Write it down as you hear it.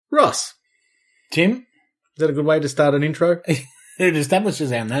Ross. Tim, Is that a good way to start an intro? it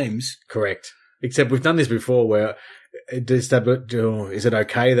establishes our names. Correct. Except we've done this before where is it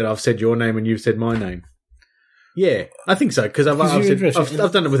okay that I've said your name and you've said my name? Yeah, I think so, because I've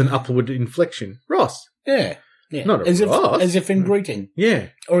done it with an upward inflection. Ross. Yeah. Not a as Ross. As if in greeting. Yeah.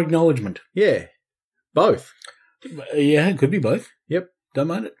 Or acknowledgement. Yeah. Both. Yeah, it could be both. Yep. Don't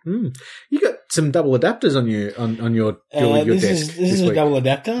mind it. You got some double adapters on your this desk. This is week. a double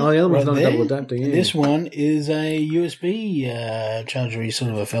adapter. Oh, the other one's right not there. a double adapter, yeah. This one is a USB charger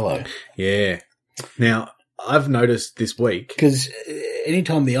sort of a fellow. Yeah. Now, I've noticed this week. Because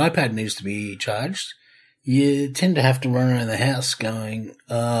anytime the iPad needs to be charged, you tend to have to run around the house going,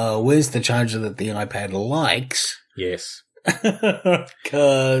 where's the charger that the iPad likes? Yes.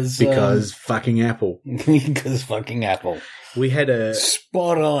 Because fucking Apple. Because fucking Apple. We had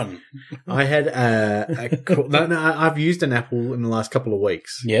spot on. I had I've used an Apple in the last couple of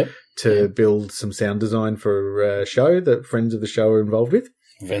weeks. Yep. To build some sound design for a show that friends of the show are involved with.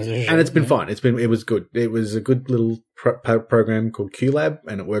 And it's been fine. It was good. It was a good little program called QLab,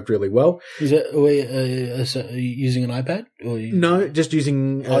 and it worked really well. Is it using an iPad? Or no, just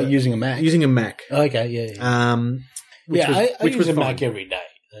using using a Mac. Using a Mac. Okay, yeah. I use a Mac every day.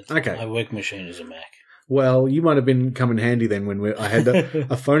 Okay. My work machine is a Mac. Well, you might have been coming handy then when I had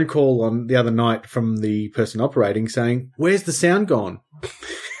a phone call on the other night from the person operating saying, "Where's the sound gone?"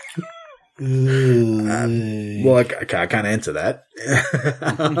 Well, I can't answer that.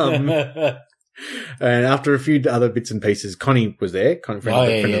 And after a few other bits and pieces, Connie was there, friend of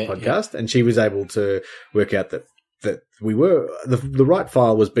the podcast, and she was able to work out that we were the right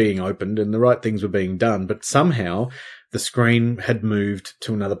file was being opened and the right things were being done, but somehow the screen had moved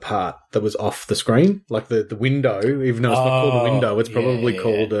to another part that was off the screen, like the window. Even though it's not called a window, it's probably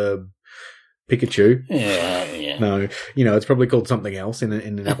called a Pikachu. Yeah. No, it's probably called something else in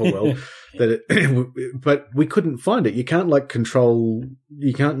an Apple world. But we couldn't find it. You can't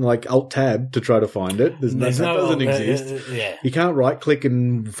Alt Tab to try to find it. That doesn't exist. You can't right click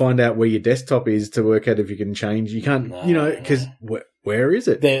and find out where your desktop is to work out if you can change. You can't, because where is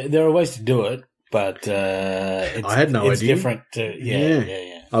it? There are ways to do it, but I had no idea. It's different.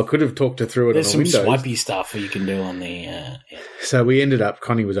 Yeah. I could have talked her through it. There's on Windows. some swipey stuff you can do on the. So we ended up.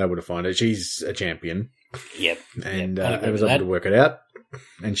 Connie was able to find it. She's a champion. Yep. And I was able to work it out.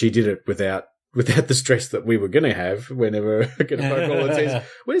 And she did it without the stress that we were going to have whenever I get a phone call that says,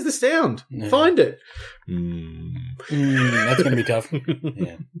 "Where's the sound? Find it." That's going to be tough.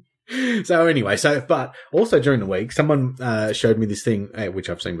 Yeah. So anyway, but also during the week, someone showed me this thing, which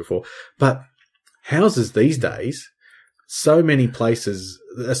I've seen before. But houses these days, so many places,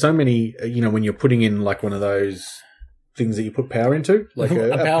 when you're putting in like one of those things that you put power into, like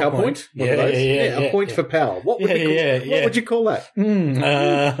a power point. A point for power. What would you call that?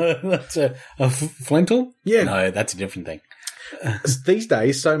 That's a flintel? Yeah. No, that's a different thing. These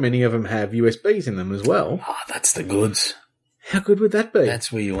days, so many of them have USBs in them as well. Oh, that's the goods. How good would that be?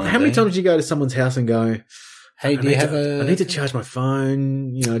 That's where you want How many times do you go to someone's house and go, "Hey, I need to charge my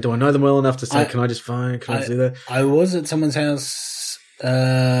phone. Do I know them well enough to say, can I just phone? Can I do that?" I was at someone's house,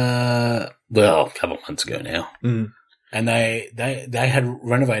 a couple of months ago now. And they had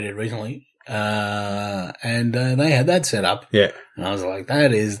renovated recently, and they had that set up. Yeah. And I was like,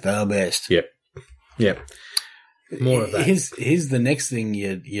 that is the best. Yep. More of that. Here's the next thing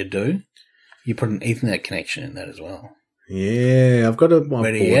you do. You put an Ethernet connection in that as well. Yeah, I've got Fucking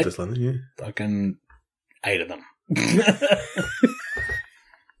 8 of them.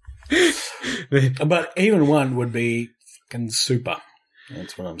 But even one would be fucking super.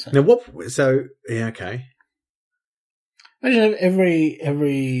 That's what I'm saying. Now okay. Imagine if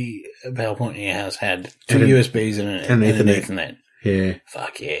every power point in your house had two USBs and an Ethernet. Yeah.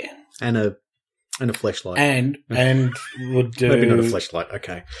 Fuck yeah. And a flashlight. And would do maybe not a flashlight.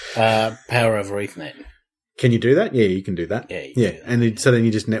 Okay. Power over Ethernet. Can you do that? Yeah, you can do that. Yeah. And so then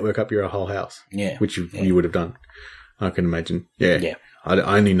you just network up your whole house. Yeah. Which you would have done. I can imagine. Yeah. Yeah.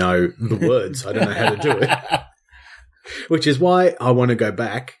 I only know the words. I don't know how to do it. Which is why I want to go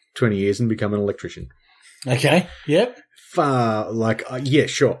back 20 years and become an electrician. Okay. Yep.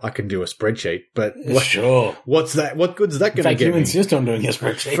 Sure, I can do a spreadsheet, but what's that? What good's that going to get me? You insist on doing a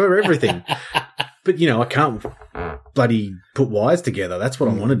spreadsheet for everything. But I can't bloody put wires together. That's what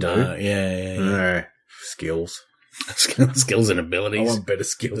I want to do. Yeah. Skills and abilities. I want better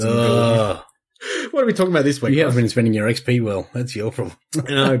skills and abilities. What are we talking about this week? You haven't been spending your XP well. That's your problem.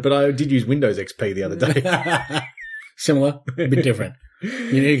 No, but I did use Windows XP the other day. Similar, a bit different.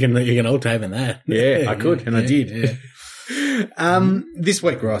 You can Alt Tab in that. Yeah, I could, and I did. Yeah. This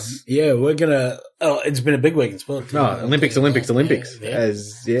week, Ross. Yeah, we're gonna. Oh, it's been a big week in sport. Olympics. Yeah.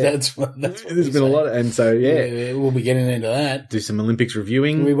 As That's what there's been a lot, and so we'll be getting into that. do some Olympics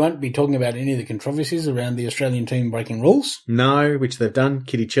reviewing. We won't be talking about any of the controversies around the Australian team breaking rules. No, which they've done.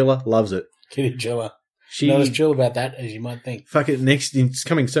 Kitty Chiller loves it. Kitty Chiller. She Not as chill about that as you might think. fuck it. Next, it's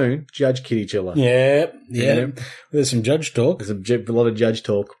coming soon. Judge Kitty Chiller. Yeah. There's some judge talk. There's a lot of judge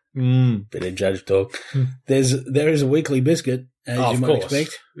talk. Bit of judge talk. There is a weekly biscuit, as you might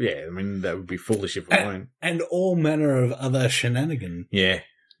expect. Yeah, I mean that would be foolish if we weren't. And all manner of other shenanigans. Yeah,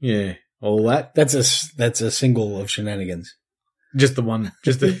 all that. That's a single of shenanigans. Just the one.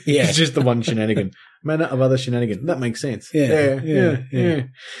 Just the just the one shenanigan. Manner of other shenanigan. That makes sense. Yeah.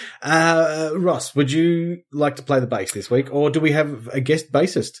 Ross, would you like to play the bass this week, or do we have a guest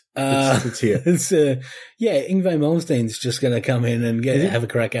bassist that's here? It's Yngve Malmsteen's just going to come in and have a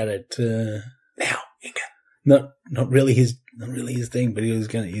crack at it. Now, Inga. Not really his thing, but he's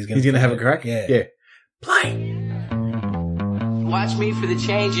going to have a crack. Yeah. Play. Watch me for the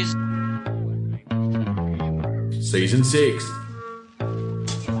changes. Season 6.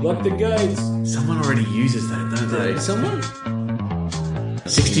 Lock the gates. Someone already uses that, don't they? Someone?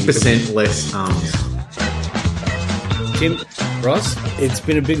 60% less arms. Tim, Ross? It's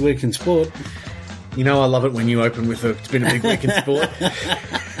been a big week in sport. You know I love it when you open with it's been a big week in sport.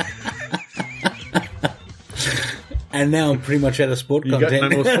 And now I'm pretty much out of sport content. You got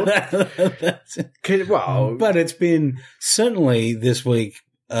no more sport? Well, but it's been certainly this week.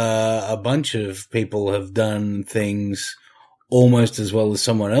 A bunch of people have done things almost as well as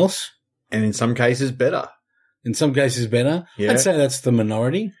someone else, and in some cases better. In some cases better. Yeah. I'd say that's the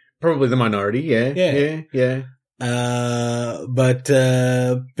minority. Probably the minority. Yeah. But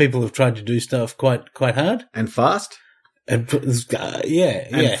people have tried to do stuff quite hard and fast, and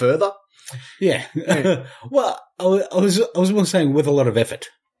and further. Yeah. Well, I was more saying with a lot of effort.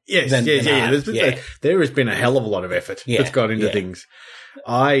 Yes, there has been a hell of a lot of effort that's gone into things.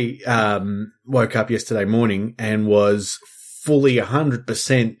 I woke up yesterday morning and was fully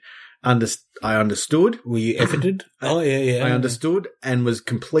 100% I understood. Were you efforted? Oh, yeah. I understood and was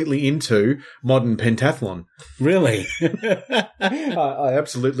completely into modern pentathlon. Really? I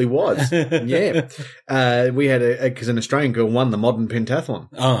absolutely was. Yeah. We had because an Australian girl won the modern pentathlon.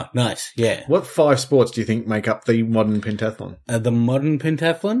 Oh, nice. Yeah. What 5 sports do you think make up the modern pentathlon? The modern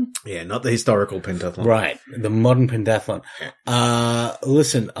pentathlon? Yeah, not the historical pentathlon. Right. The modern pentathlon.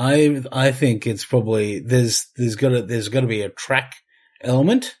 Listen, I think it's probably, there's got to be a track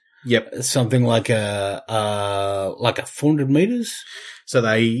element. Yep. Something like a 400 meters. So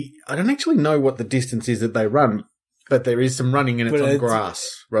I don't actually know what the distance is that they run, but there is some running and it's on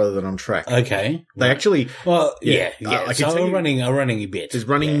grass rather than on track. Okay. They actually, yeah. So I'm running a bit. There's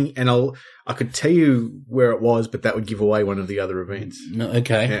running and I could tell you where it was, but that would give away one of the other events. No,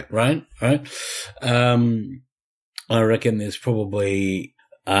 okay. Yeah. Right. I reckon there's probably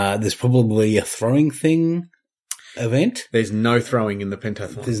a throwing thing. Event? There's no throwing in the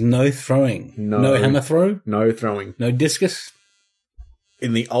pentathlon. There's no throwing. No hammer throw? No throwing. No discus?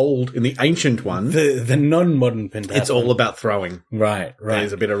 In the ancient one. The non-modern pentathlon. It's all about throwing. Right.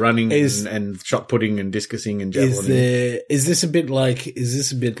 There's a bit of running and shot putting and discusing and javelin. Is this a bit like a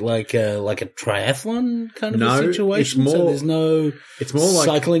triathlon kind of a situation? It's more, so there's no it's more like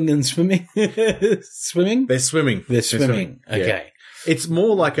cycling and swimming? Swimming? They're swimming. Okay. Yeah. It's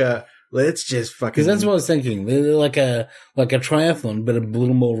more like let's just fucking. Because that's what I was thinking. They're like a triathlon, but a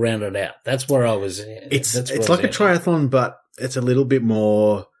little more rounded out. That's where I was. It's like a triathlon, but it's a little bit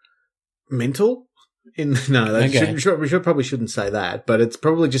more mental. We probably shouldn't say that, but it's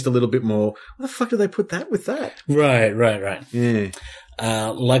probably just a little bit more. What the fuck do they put that with that? Right. Yeah.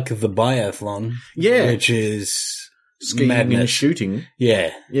 Like the biathlon. Yeah. Which is skiing madness. and shooting.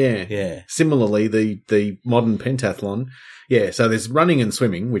 Yeah. Similarly, the modern pentathlon. Yeah, so there's running and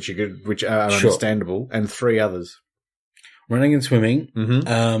swimming, which are understandable, and 3 others. Running and swimming.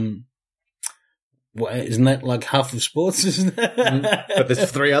 Mm-hmm. Isn't that like half of sports? Isn't that? But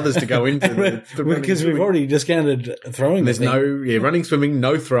there's 3 others to go into. Because we've already discounted throwing. There's running, swimming,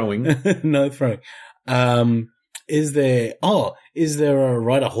 no throwing. No throwing. Is there a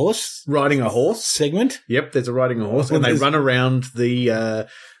ride a horse? Riding a horse segment? Yep, there's a riding a horse, and they run around the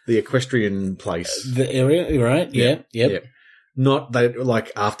equestrian place. The area, right? Yep. Not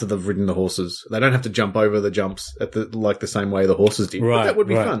after they've ridden the horses. They don't have to jump over the jumps the same way the horses did. Right. But that would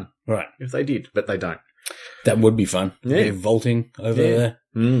be fun. Right. If they did, but they don't. That would be fun. Yeah. They're vaulting over there.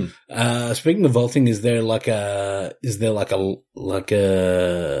 Mm. Speaking of vaulting, is there like a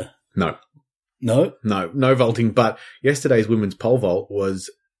No. No? No vaulting, but yesterday's women's pole vault was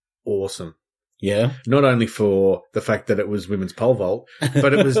awesome. Yeah. Not only for the fact that it was women's pole vault,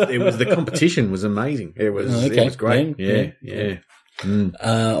 but it was the competition was amazing. It was great. Yeah.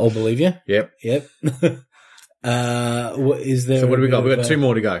 I'll believe you. Yep. Is there? So what do we got? We've got 2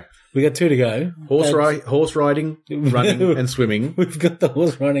 more to go. We got 2 to go. Horse riding, running, and swimming. We've got the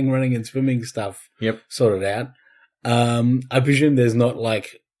horse running, and swimming stuff. Yep. Sorted out. I presume there's not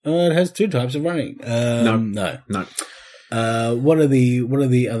like it has 2 types of running. No. What are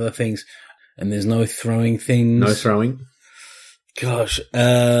the other things? And there's no throwing things. No throwing. Gosh.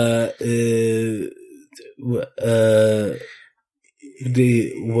 Let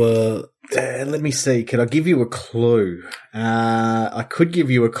me see. Can I give you a clue? I could give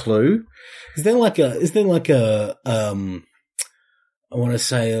you a clue. Is there like a I want to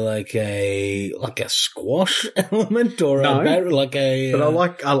say like a squash element or No, like a but I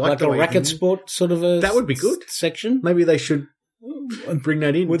like like the a way racket sport sort of a That would be good. section. Maybe they should bring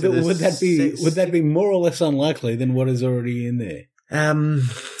that in. Would that be more or less unlikely than what is already in there?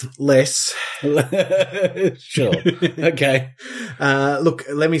 Less. Sure. Okay. Look,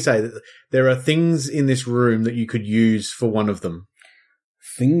 let me say that there are things in this room that you could use for one of them.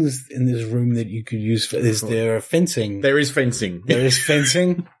 Things in this room that you could use for. Is there a fencing? There is fencing. There is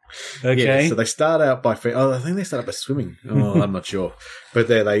fencing. Okay. Yeah, so they start out by I think they start out by swimming. Oh, I'm not sure, but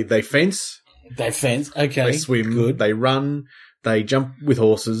they fence. They fence. Okay. They swim. Good. They run. They jump with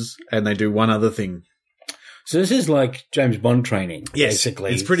horses, and they do one other thing. So this is like James Bond training, yes,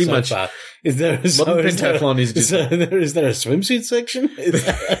 basically. It's pretty much. Far. Is there modern pentathlon is just is there a swimsuit section?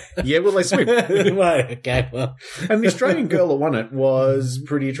 Yeah, well, they swim. Right. Okay. Well, and the Australian girl that won it was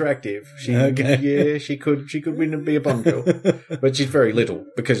pretty attractive. She could win and be a Bond girl, but she's very little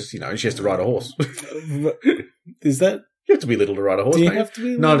because she has to ride a horse. Is that? You have to be little to ride a horse. Do you have to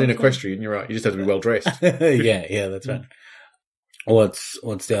be not in equestrian? You're right. You just have to be well dressed. Yeah, that's right. What's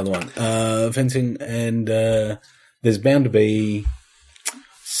the other one? Fencing, and there's bound to be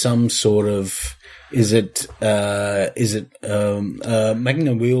some sort of. Is it making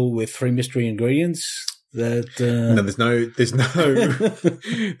a wheel with 3 mystery ingredients? That no,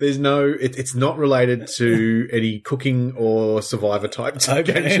 there's no. It's not related to any cooking or Survivor type.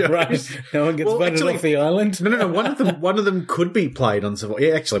 Okay, shows. right. No one gets voted off the island. No. One of them could be played on Survivor.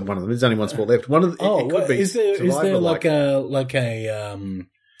 Yeah, actually, one of them. There's only one sport left. One of it could be. Is there like a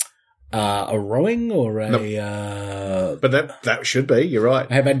rowing or a? Nope. But that should be. You're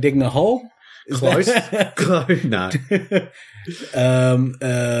right. How about digging a hole? Close. Close. No.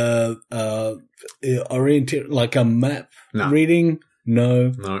 Oriented like a map reading?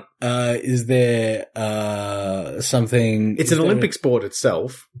 No. Is there something? It's an Olympic sport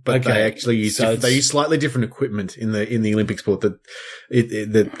itself, but they actually use they use slightly different equipment in the Olympic sport.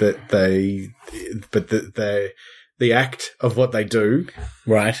 The act of what they do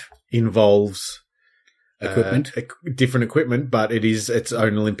involves equipment, different equipment, but it is its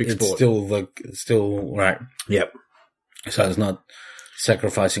own Olympic sport. Still right. Yep. So it's not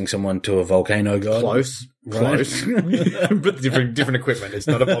sacrificing someone to a volcano god. Close, but different equipment. It's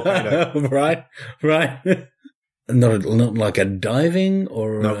not a volcano. Right. Not like a diving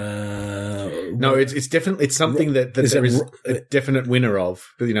or. No, it's definitely something that there is a definite winner of.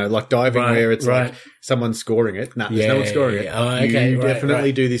 Like diving, where it's like someone scoring it. No, there's no one scoring it. Oh, okay, you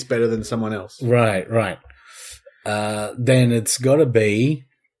definitely do this better than someone else. Right. Then it's got to be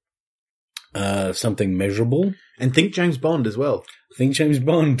something measurable. And think James Bond as well. Think James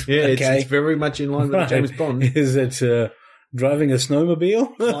Bond. Yeah, okay. It's very much in line with James Bond. Is it driving a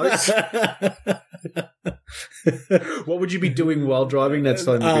snowmobile? Close. What would you be doing while driving that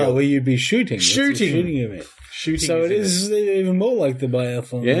snowmobile? Oh, well, you'd be shooting. Shooting of it. So it is even more like the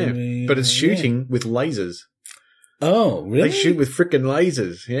biathlon. Yeah, but it's shooting with lasers. Oh, really? They shoot with frickin'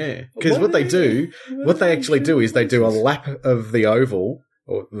 lasers, yeah. Because what they actually do is they do a lap of the oval,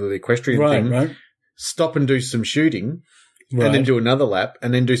 or the equestrian thing, right. Stop and do some shooting, and then do another lap,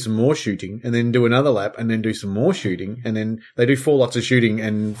 and then do some more shooting, and then do another lap, and then do some more shooting, and then they do 4 lots of shooting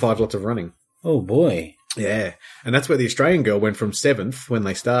and 5 lots of running. Oh, boy. Yeah. And that's where the Australian girl went from 7th when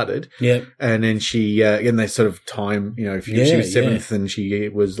they started. Yeah. And then she, and they sort of time, she was 7th and she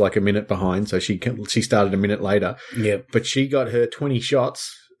was like a minute behind. So she started a minute later. Yeah. But she got her 20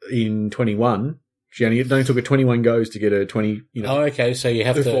 shots in 21. She only took her 21 goes to get her 20, Oh, okay. So you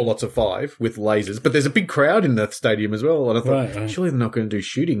have to. 4 lots of 5 with lasers. But there's a big crowd in the stadium as well. And I thought, surely they're not going to do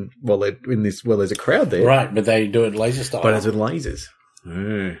shooting while there's a crowd there. Right. But they do it laser style. But it's with lasers.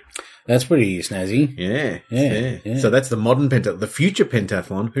 Mm. That's pretty snazzy. Yeah. So that's the modern the future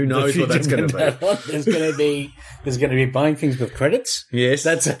pentathlon. Who knows what that's going to be? There's going to be buying things with credits. Yes,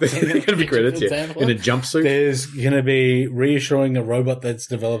 that's there's going to be credits. Yeah, in a jumpsuit. There's going to be reassuring a robot that's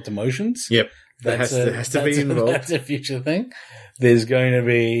developed emotions. Yep. That's has to be involved. That's a future thing. There's going to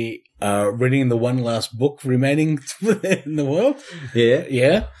be reading the one last book remaining in the world. Yeah.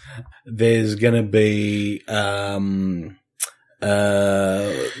 Yeah. There's going to be going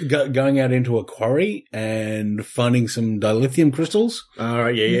out into a quarry and finding some dilithium crystals. All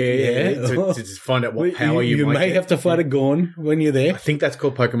right. Yeah. To just find out what power you might may get. have to fight a Gorn when you're there. I think that's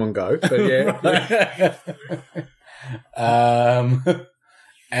called Pokemon Go. But yeah.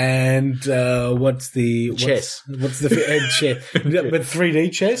 And what's the chess? What's the chess? But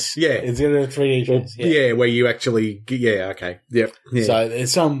 3D chess? Yeah. Is it a 3D chess? Yeah, where you actually okay. Yep. Yeah. So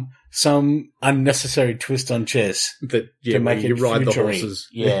there's some unnecessary twist on chess that to make you it ride the future-y. horses.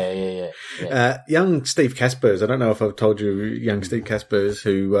 Yeah. Young Steve Caspers, I don't know if I've told you, young Steve Caspers,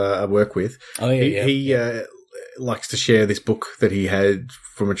 who I work with. Oh yeah. He likes to share this book that he had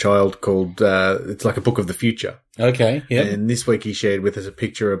from a child called it's like a book of the future. Okay. Yeah. And this week he shared with us a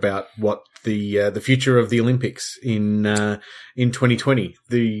picture about what the future of the Olympics in 2020.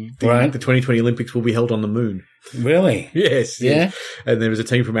 The 2020 Olympics will be held on the moon. Really? Yes. Yeah. And there was a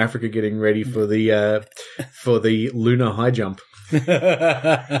team from Africa getting ready for the lunar high jump. You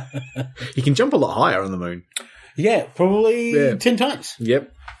can jump a lot higher on the moon. Yeah, probably 10 times.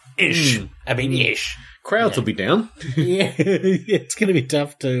 Yep. Ish. I mean, ish. Crowds will be down. Yeah, it's going to be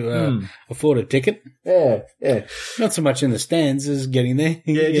tough to afford a ticket. Yeah. Not so much in the stands as getting there.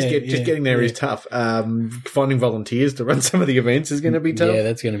 Just getting there is tough. Finding volunteers to run some of the events is going to be tough. Yeah,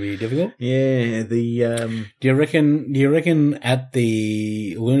 that's going to be difficult. Yeah, Do you reckon at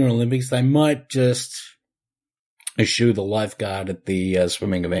the Lunar Olympics they might just eschew the lifeguard at the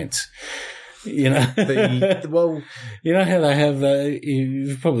swimming events? You know, you know how they have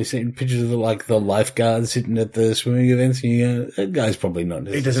you've probably seen pictures of the lifeguards sitting at the swimming events, and you go, that guy's probably not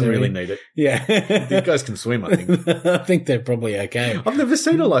necessary. He doesn't really need it. Yeah. These guys can swim, I think. I think they're probably okay. I've never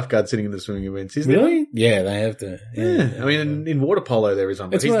seen a lifeguard sitting in the swimming events. Is Really? Yeah, they have to. Yeah. I mean, in water polo there is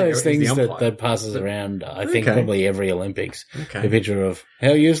one. It's one of those things that passes around, I think, probably every Olympics. Okay. The picture of,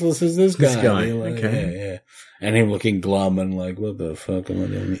 how useless is this guy? Okay. Yeah. And him looking glum and like, what the fuck am I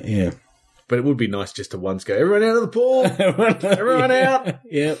doing? Yeah. But it would be nice just to once go, everyone out of the pool. Everyone out.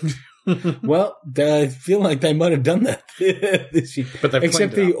 Yeah. Well, I feel like they might have done that this year. But they've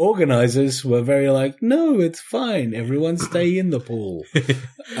except the organisers were very like, no, it's fine. Everyone stay in the pool.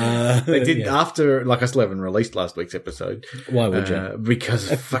 They did after, I still haven't released last week's episode. Why would you?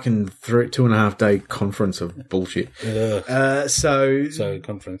 Because fucking 2.5 day conference of bullshit. So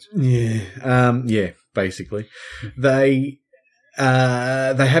conference. Yeah, basically. They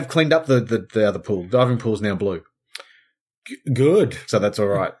have cleaned up the other pool. Diving pool's now blue. Good. So that's all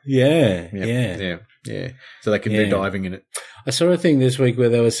right. Yeah. So they can do diving in it. I saw a thing this week where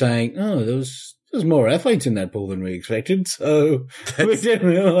they were saying, oh, there's more athletes in that pool than we expected. So we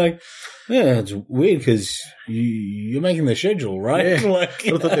were like, yeah, it's weird because you're making the schedule, right? Yeah. I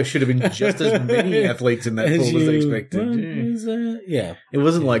thought there should have been just as many athletes in that pool as they expected. Yeah. It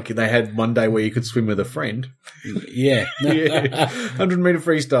wasn't like they had one day where you could swim with a friend. Yeah. 100 meter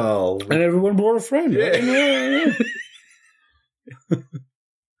freestyle. And everyone brought a friend. Yeah.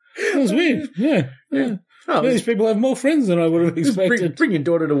 That was weird. Yeah. Oh, these people have more friends than I would have expected. Bring your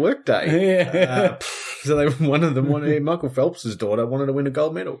daughter to work day. Yeah. So one of them, Michael Phelps' daughter, wanted to win a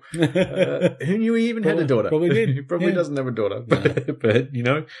gold medal. Who knew he even had a daughter? Probably did. He probably doesn't have a daughter. But,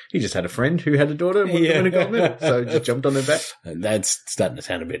 he just had a friend who had a daughter and wanted to win a gold medal. So just jumped on their back. And that's starting to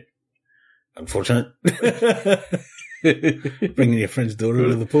sound a bit unfortunate. Bringing your friend's daughter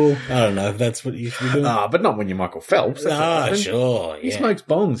to the pool. I don't know if that's what you should be doing. But not when you're Michael Phelps. Sure. Yeah. He smokes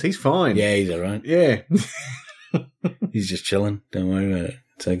bongs. He's fine. Yeah, he's all right. Yeah. He's just chilling. Don't worry about it.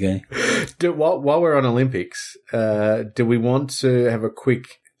 It's okay. While we're on Olympics, do we want to have a quick?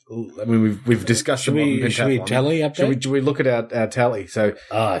 I mean, we've discussed. Should we tally up? Should we look at our tally? So,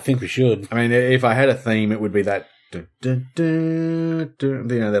 I think we should. I mean, if I had a theme, it would be that.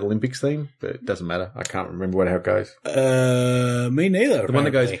 That Olympics theme, but it doesn't matter. I can't remember how it goes. Me neither. The one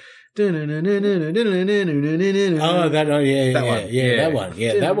that goes. That one.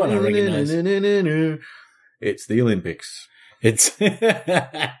 Yeah, that one I recognize. It's the Olympics. It's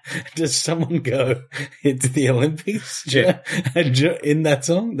does someone go, it's the Olympics? Yeah. In that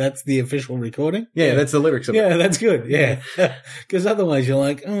song? That's the official recording? Yeah, that's the lyrics of it. Yeah, that's good. Yeah. Because otherwise you're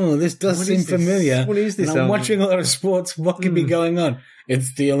like, oh, this does seem familiar. What is this? And I'm watching a lot of sports. What could be going on?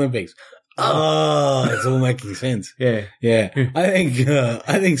 It's the Olympics. Oh, it's all making sense. Yeah.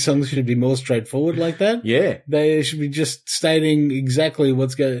 I think songs should be more straightforward like that. Yeah. They should be just stating exactly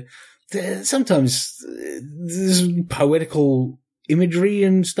what's going. Sometimes there's poetical imagery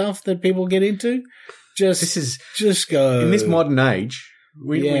and stuff that people get into. Just go in this modern age.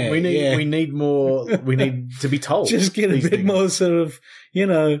 We need more. We need to be told. Just get a bit more sort of,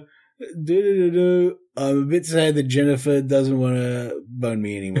 I'm a bit sad that Jennifer doesn't want to bone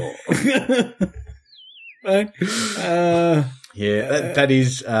me anymore. Right? That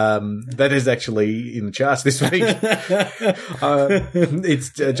is actually in the charts this week. It's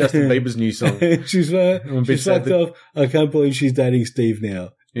Justin Bieber's new song. She's fucked off. I can't believe she's dating Steve now.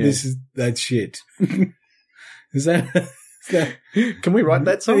 Yeah. That's shit. Is that? Can we write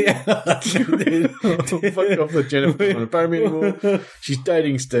that song? Yeah. Fuck off the Jennifer doesn't want to bone me anymore. She's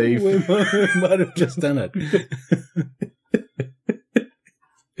dating Steve. We might have just done it.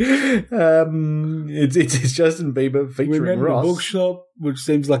 It's Justin Bieber featuring We met in a Ross. bookshop, which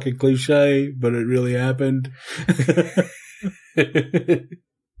seems like a cliche, but it really happened.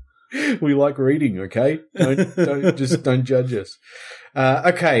 We like reading, okay? Don't judge us.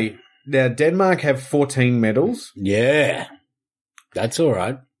 Okay, now Denmark have 14 medals. Yeah, that's all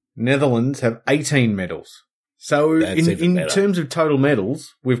right. Netherlands have 18 medals. So in terms of total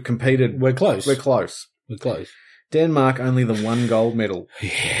medals, we've competed. We're close. We're close. Denmark only the 1 gold medal.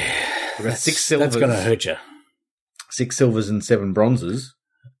 Yeah, We've got 6 silvers. That's going to hurt you. 6 silvers and 7 bronzes.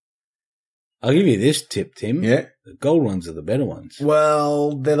 I'll give you this tip, Tim. Yeah. The gold ones are the better ones.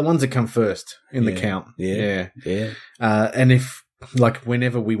 Well, they're the ones that come first in the count. Yeah. And if, like,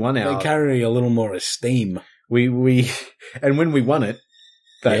 whenever we won They our... carry a little more esteem. And when we won it,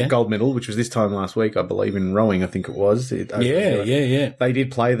 that gold medal, which was this time last week, I believe, in rowing, I think it was. Yeah. They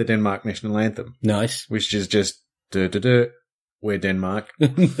did play the Denmark national anthem. Nice. Which is just, we're Denmark.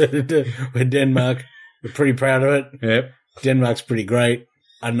 We're Denmark. We're pretty proud of it. Yep. Denmark's pretty great.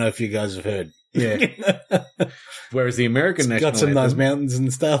 I don't know if you guys have heard. Yeah. Whereas the American national got some anthem, nice mountains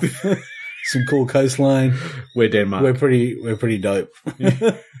and stuff. Some cool coastline. We're Denmark. We're pretty dope.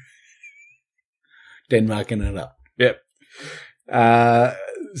 Denmarking it up. Yep. But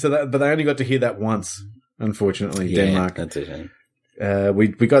they only got to hear that once, unfortunately. Denmark. That's a shame.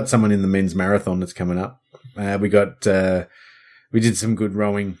 We got someone in the men's marathon that's coming up. We did some good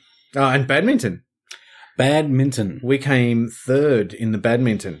rowing. Oh, and badminton. We came third in the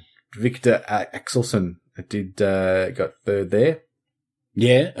badminton. Victor Axelsen got third there.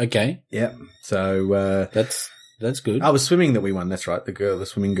 Yeah. Okay. Yeah. So that's good. I was swimming that we won. That's right. The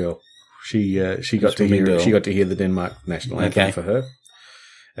swimming girl. She got to hear the Denmark national anthem for her.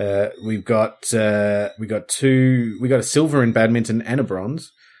 We got a silver in badminton and a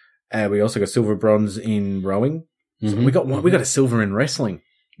bronze. We also got silver, bronze in rowing. Mm-hmm. So we got a silver in wrestling.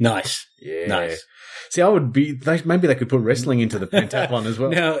 Nice. Yeah. Nice. See, maybe they could put wrestling into the pentathlon as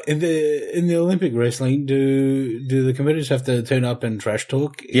well. Now, in the Olympic wrestling, do the competitors have to turn up and trash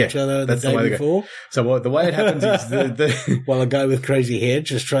talk each other the day before? So the way it happens is while a guy with crazy hair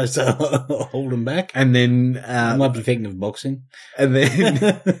just tries to hold him back, and then I might be thinking of boxing, and then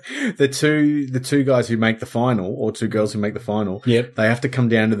the two guys who make the final, or 2 girls who make the final, they have to come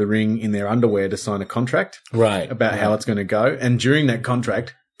down to the ring in their underwear to sign a contract, about how it's going to go, and during that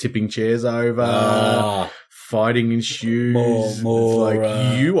contract, tipping chairs over, fighting ensues. More,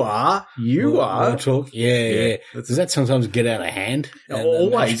 you are. More talk. Yeah. Does that sometimes get out of hand?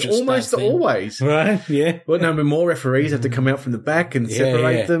 Almost always. Right, yeah. Well, no, but more referees have to come out from the back and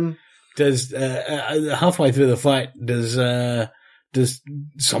separate them. Does, halfway through the fight, does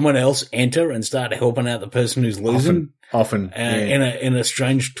someone else enter and start helping out the person who's losing? Often. In a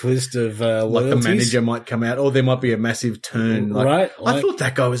strange twist of loyalties. Like the manager might come out, or there might be a massive turn. Like, right. I thought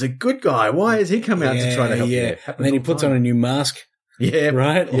that guy was a good guy. Why has he come out to try to help you? And then he puts on a new mask. Yeah.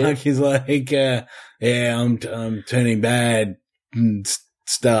 Right? Yeah. Like he's like, I'm turning bad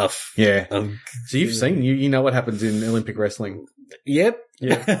stuff. Yeah. So you've seen, you know what happens in Olympic wrestling. Yep.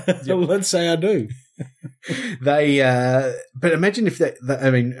 Yeah. Let's say I do. But imagine if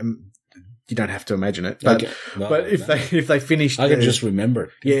you don't have to imagine it, but if they finished, I can just remember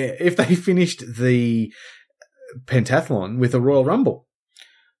it. Yeah, if they finished the pentathlon with a Royal Rumble,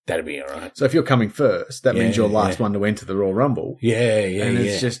 that'd be all right. So if you're coming first, that means you're last one to enter the Royal Rumble. And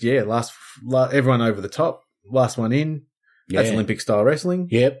it's just last everyone over the top, last one in. That's Olympic style wrestling.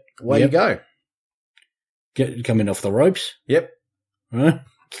 Yep. Away you go. Coming off the ropes. Yep. Right.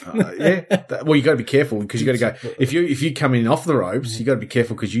 Well, you got to be careful because you got to go. If you come in off the ropes, you got to be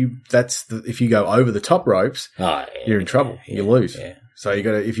careful because if you go over the top ropes, you're in trouble. You lose. Yeah. So you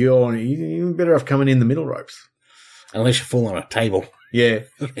got to you're better off coming in the middle ropes, unless you fall on a table. Yeah,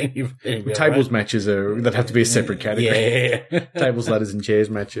 tables matches that have to be a separate category. Yeah, tables, ladders, and chairs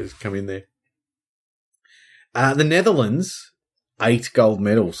matches come in there. The Netherlands, 8 gold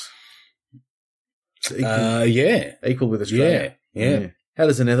medals. Equal with Australia. Yeah. How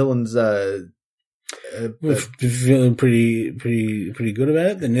does the Netherlands We're feeling pretty good about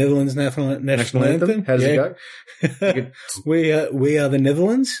it. The Netherlands national anthem. How does it go? We are the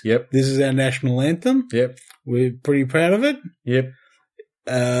Netherlands. Yep. This is our national anthem. Yep. We're pretty proud of it. Yep.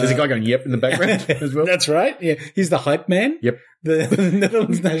 There's a guy going yep in the background as well. That's right. Yeah. He's the hype man. Yep. The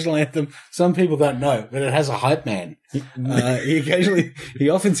Netherlands national anthem. Some people don't know, but it has a hype man. He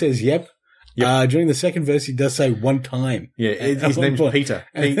often says yep. Yep. During the second verse, he does say one time. Yeah, his name's Peter.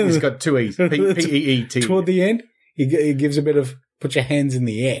 He's got two E's. P-E-E-T. Toward the end, he gives a bit of put your hands in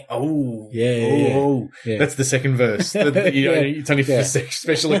the air. Oh. Yeah. That's the second verse. It's only for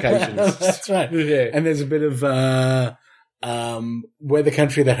special occasions. That's right. Yeah. And there's a bit of we're the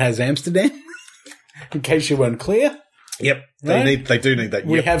country that has Amsterdam, in case you weren't clear. Yep. Right? They do need that.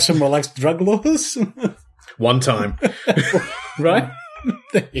 We have some relaxed drug laws. One time. Right?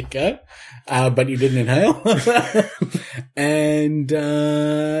 There you go. But you didn't inhale. And,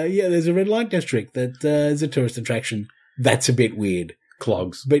 there's a red light district that is a tourist attraction. That's a bit weird.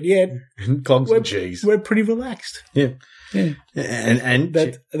 Clogs. But yet, Clogs and cheese. We're pretty relaxed. Yeah. Yeah. And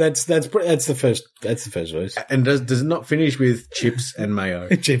that's the first verse. And does it not finish with chips and mayo?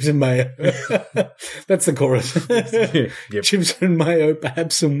 Chips and mayo. That's the chorus. Yep. Chips and mayo,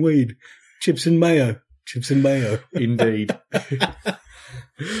 perhaps some weed. Chips and mayo. Chips and mayo. Indeed.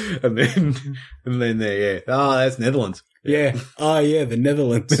 and then there, yeah. Oh, that's Netherlands. Yeah. Oh, yeah, the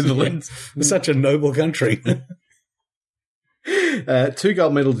Netherlands. It's such a noble country. 2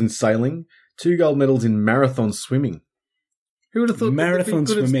 gold medals in sailing, 2 gold medals in marathon swimming. Who would have thought marathon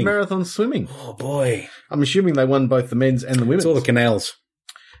swimming? Marathon swimming. Oh, boy. I'm assuming they won both the men's and the women's. It's all the canals.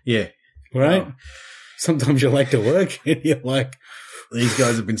 Yeah. Right? Oh. Sometimes you like to work and you're like, these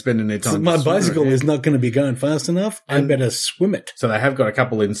guys have been spending their time. My bicycle is not going to be going fast enough. I better swim it. So they have got a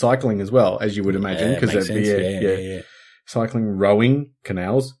couple in cycling as well, as you would imagine. Yeah. Cycling, rowing,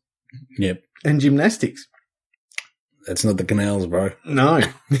 canals. Yep. And gymnastics. That's not the canals, bro. No. You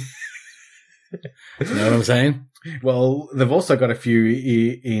know what I'm saying? Well, they've also got a few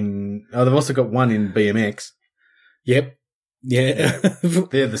they've also got one in BMX. Yep. Yeah.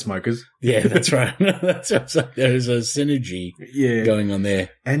 They're the smokers. Yeah, that's right. That's right. There's a synergy going on there.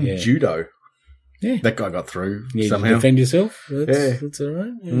 And judo. Yeah. That guy got through you somehow. Defend yourself. That's all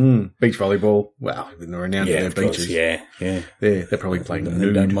right. Yeah. Beach volleyball. Wow. They're renowned for their beaches. Yeah. They're probably playing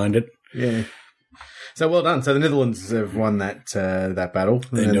nude. Don't mind it. Yeah. So well done. So the Netherlands have won that battle.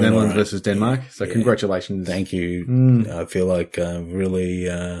 The Netherlands versus Denmark. So congratulations. Thank you. I feel like I've really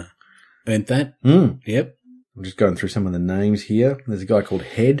earned that. Yep. I'm just going through some of the names here. There's a guy called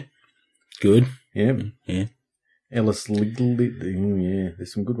Head. Good. Yeah. Ellis Little. Yeah,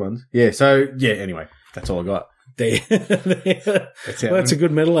 there's some good ones. Yeah, so, anyway, that's all I got. That's a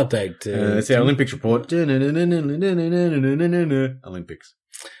good medal update. That's our Olympics report. Olympics.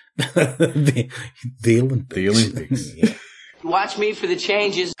 The Olympics. The Olympics. Yeah. Watch me for the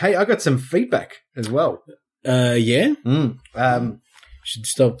changes. Hey, I got some feedback as well. Yeah? Should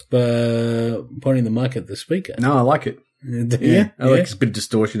stop pointing the mic at the speaker. No, I like it. Yeah. I like a bit of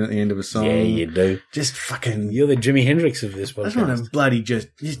distortion at the end of a song. Yeah, you do. Just fucking... You're the Jimi Hendrix of this podcast. I just want to bloody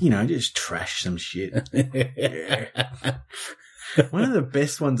just trash some shit. Yeah. One of the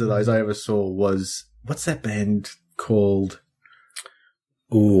best ones of those I ever saw was... What's that band called?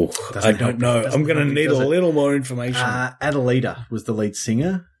 Ooh, I don't know. I'm going to need a little more information. Adelaida was the lead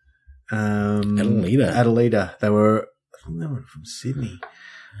singer. Adelaida. They were from Sydney.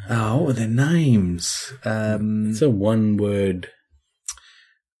 Oh, what were their names? It's a one-word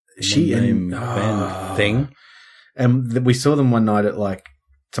band thing. And we saw them one night at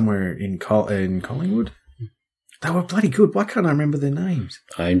somewhere in Collingwood. They were bloody good. Why can't I remember their names?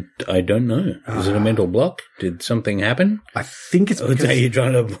 I don't know. Is it a mental block? Did something happen? I think it's because you're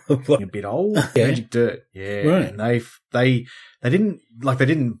trying to block. A bit old. Yeah. Magic Dirt. Yeah. Right. And they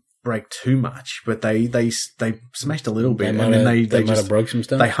didn't break too much, but they smashed a little bit. They might have broke some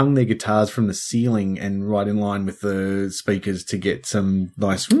stuff. They hung their guitars from the ceiling and right in line with the speakers to get some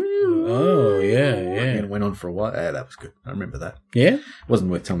nice. Oh, yeah. And it went on for a while. Yeah, that was good. I remember that. Yeah? Wasn't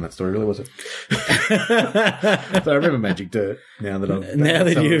worth telling that story, really, was it? But I remember Magic Dirt now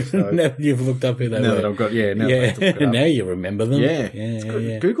that you've looked up who they were. Now that I've got, now you remember them.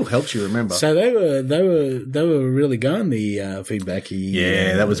 Yeah. Google helps you remember. So they were really going, the feedback.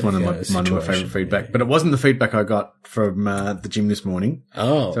 That was one of my favourite feedback. But it wasn't the feedback I got from the gym this morning.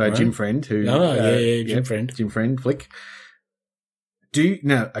 Oh, so our gym friend who... gym friend. Gym friend, Flick. She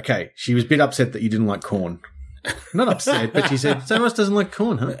was a bit upset that you didn't like corn. Not upset, but she said, so Ross doesn't like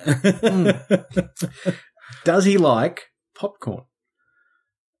corn, huh? Does he like popcorn?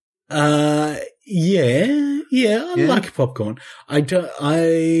 I like popcorn.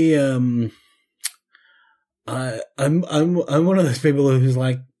 I'm one of those people who's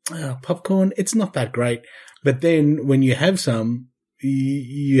like, oh, popcorn, it's not that great. But then when you have some,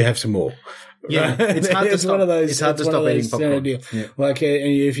 you have some more. Yeah, right? it's hard to It's stop. one of those. It's hard to stop eating popcorn. Yeah. Yeah. Like,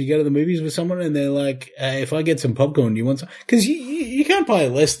 if you go to the movies with someone and they're like, if I get some popcorn, you want some? Because you can't buy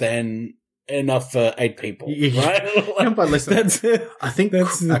less than enough for 8 people, right? You can't buy less than. I think a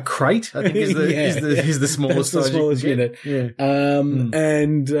crate. I think is the smallest That's the size smallest you can get. unit. Yeah.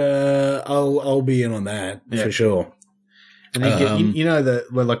 And I'll be in on that for sure. And then you know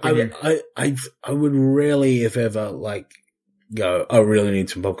that well, like when I would rarely, if ever, like go, I really need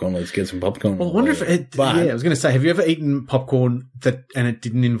some popcorn. Let's get some popcorn. Well, I wonder if it. But, I was going to say, have you ever eaten popcorn and it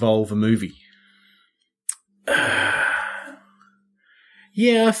didn't involve a movie?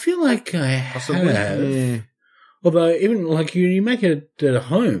 Yeah, I feel like I have. Yeah. Although even like you make it at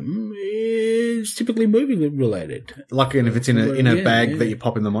home, it's typically movie related. Like, and if it's in a bag that you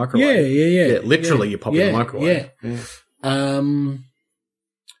pop in the microwave. Yeah. Literally, you pop in the microwave. Yeah.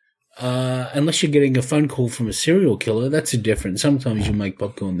 Unless you're getting a phone call from a serial killer, that's a different. Sometimes you make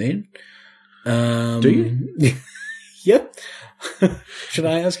popcorn then. Do you? Yep. Should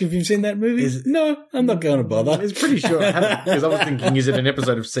I ask if you've seen that movie? No, I'm not going to bother. I was pretty sure I haven't, because I was thinking, is it an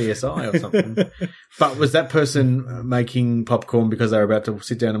episode of CSI or something? But was that person making popcorn because they were about to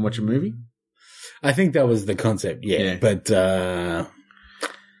sit down and watch a movie? I think that was the concept, Yeah. But,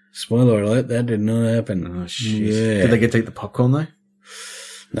 spoiler alert, that did not happen. Oh, shit. Yeah. Did they get to eat the popcorn, though?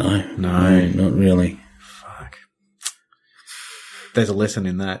 No, not really. Fuck. There's a lesson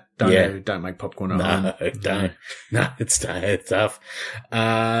in that. Don't make popcorn at home. Don't. No, it's tough.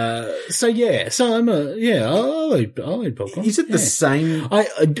 So I'll eat popcorn. Is it the same?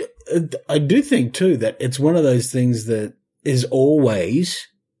 I do think too that it's one of those things that is always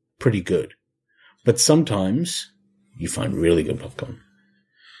pretty good, but sometimes you find really good popcorn.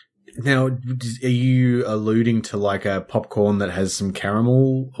 Now, are you alluding to like a popcorn that has some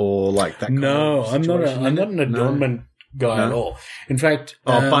caramel or like that? No, I'm not an adornment guy at all. In fact,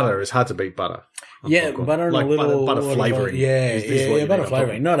 butter. It's hard to beat butter. Butter and like a little butter flavoring. Butter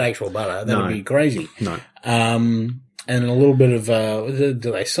flavoring, not actual butter. That would be crazy. No. And a little bit of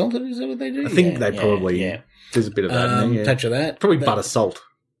do they salt it? Is that what they do? I think they probably. Yeah. There's a bit of that. In there, touch of that. Probably butter salt,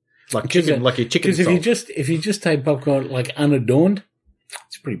 like chicken, like your chicken salt. Because if you just take popcorn like unadorned,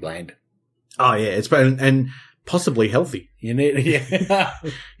 it's pretty bland. Oh yeah, it's and possibly healthy. You need,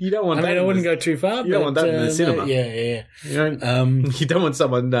 You don't want. I wouldn't go too far. You don't want that in the cinema. Yeah. You don't. You don't want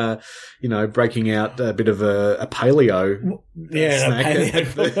someone, breaking out a bit of a paleo. Snack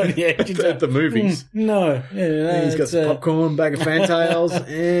at the movies. No. He's got some popcorn, bag of Fantails,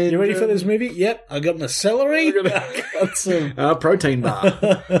 and you ready for this movie? Yep. I got my celery. I got some protein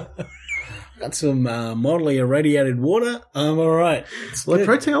bar. Got some mildly irradiated water. I'm all right.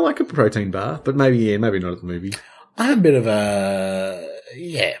 Protein. I like a protein bar, but maybe not at the movie. I'm a bit of a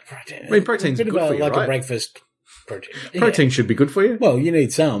protein. I mean, protein's good for you, like right? a breakfast protein. Protein should be good for you. Well, you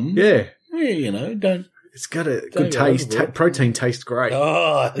need some. Yeah. Don't. It's got a good taste. Protein tastes great.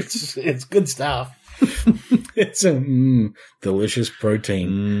 Oh, it's good stuff. It's a delicious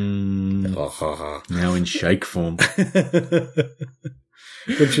protein. Now in shake form.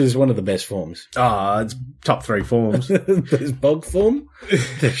 Which is one of the best forms. It's top 3 forms. There's bog form,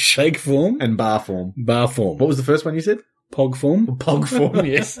 there's shake form, and bar form. Bar form. What was the first one you said? Pog form. Pog form,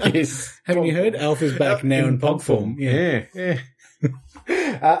 yes. Haven't you heard? Alpha's back now in pog form. Yeah.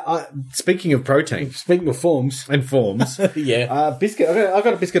 Speaking of protein. Speaking of forms. And forms. Yeah. Biscuit. I've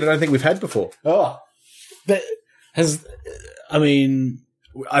got a biscuit I don't think we've had before. Oh.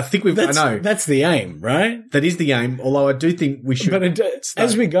 I think I know. That's the aim, right? That is the aim, although I do think we should. But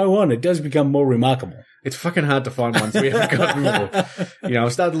as we go on, it does become more remarkable. It's fucking hard to find ones we haven't got before.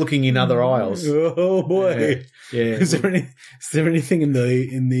 I've started looking in other aisles. Oh boy. Yeah. Is there anything in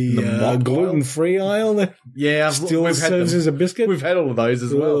the gluten-free aisle that still serves as a biscuit? We've had all of those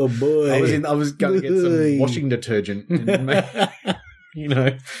as well. Oh boy. I was going to get some washing detergent and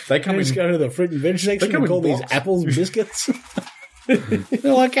they come Just go to the fruit and veg section and call these apples biscuits.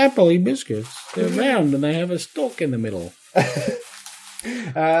 They're like apple biscuits. They're round and they have a stalk in the middle.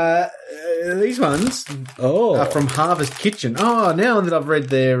 These ones are from Harvest Kitchen. Oh, now that I've read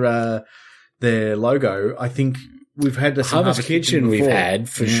their logo, I think we've had the Harvest Kitchen we've had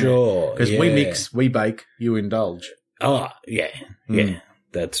for sure. Because we mix, we bake, you indulge. Oh, yeah.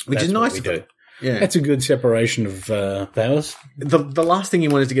 That's Which is nice. What we do. Yeah. That's a good separation of powers. The last thing you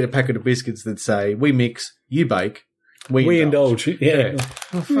want is to get a packet of biscuits that say, we mix, you bake, we indulge. Yeah.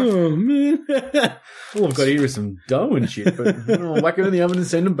 Oh, man. All I've got here is some dough and shit, but I'll whack it in the oven and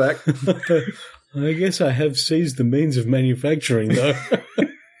send them back. I guess I have seized the means of manufacturing, though.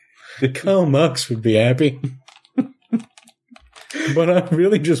 Karl Marx would be happy. but I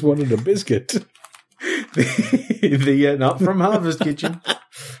really just wanted a biscuit. Not from Harvest Kitchen.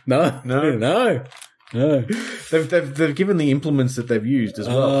 No. They've given the implements that they've used as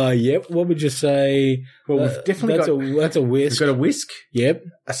well. Yep. What would you say? Well, we've definitely that's a whisk. We've got a whisk. Yep.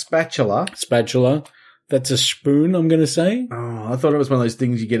 A spatula. That's a spoon, I'm going to say. Oh, I thought it was one of those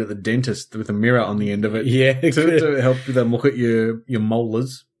things you get at the dentist with a mirror on the end of it. Yeah. To help them look at your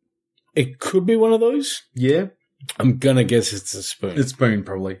molars. It could be one of those. Yeah. I'm going to guess it's a spoon. It's spoon,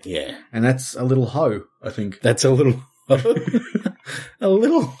 probably. Yeah. And that's a little hoe, I think. That's a little a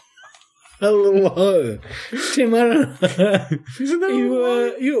little hoe. Tim, I don't know. Isn't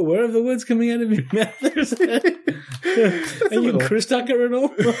that you aware of the words coming out of your mouth? Are you Chris Tucker at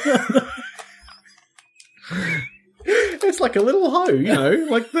all? It's like a little hoe,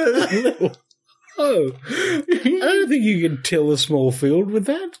 like the little hoe. I don't think you can till a small field with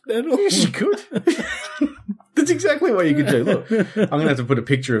that at all. Yes, you could. That's exactly what you could do. Look, I'm going to have to put a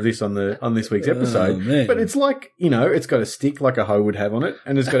picture of this on this week's episode. Oh, but it's like, it's got a stick like a hoe would have on it,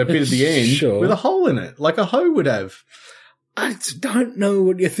 and it's got a bit at the end Sure. with a hole in it, like a hoe would have. I don't know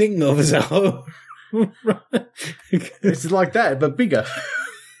what you're thinking of as a hoe. It's like that, but bigger.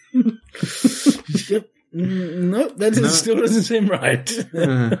 Yep. Nope, still doesn't seem right.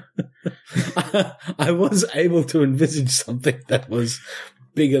 I was able to envisage something that was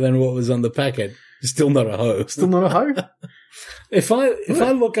bigger than what was on the packet. Still not a hoe. Still not a hoe? If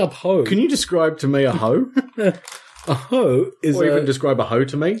I look up hoe, can you describe to me a hoe? A hoe is or even describe a hoe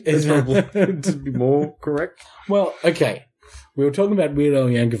to me? Is probably to be more correct. Well, okay. We were talking about Weird Al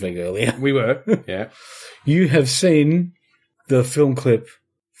Yankovic earlier. We were, yeah. You have seen the film clip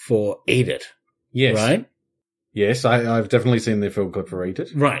for Eat It. Yes. Right? Yes, I've definitely seen the film clip for Eat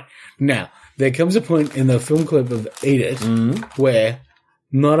It. Right. Now, there comes a point in the film clip of Eat It where,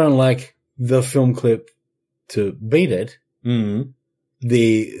 not unlike the film clip to Beat It,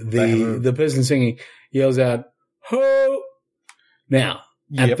 the person singing yells out, "Ho!" Now,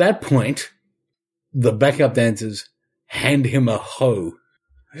 at that point, the backup dancers hand him a hoe.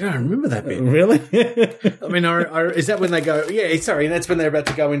 I don't remember that bit. Really? I mean, is that when they go? Yeah, sorry, that's when they're about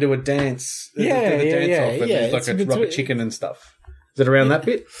to go into a dance. It's like a rubber chicken and stuff. Is it around that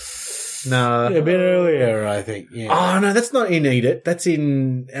bit? No, a bit earlier, I think. Yeah. Oh no, that's not in Eat It. That's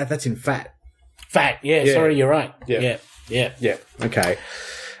in Fat. Fat. Yeah. Sorry, you're right. Yeah. Okay.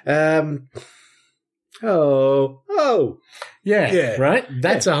 Oh. Yeah. Right.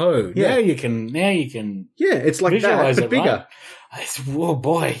 That's a hoe. Yeah. Now you can. Yeah, it's like visualize that, but bigger. Right? Oh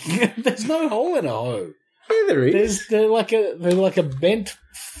boy, there's no hole in a hoe. Yeah, there is. They're like a bent,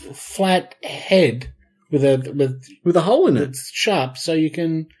 flat head with a hole in it. It's sharp, so you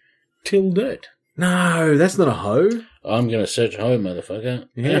can till dirt. No, that's not a hoe. I'm going to search hoe, motherfucker.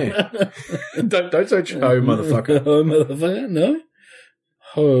 Yeah. don't search hoe, motherfucker. Hoe, motherfucker. No.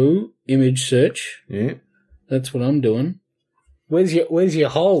 Hoe image search. Yeah. That's what I'm doing. Where's your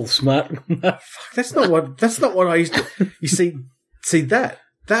hole, smart? That's not what I used to. You see that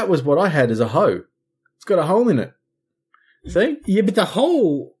was what I had as a hoe. It's got a hole in it. See? Yeah, but the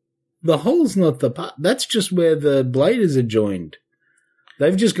hole's not the part. That's just where the blade is adjoined.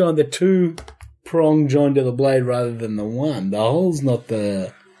 They've just gone the two prong joined to the blade rather than the one. The hole's not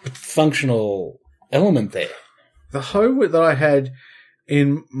the functional element there. The hoe that I had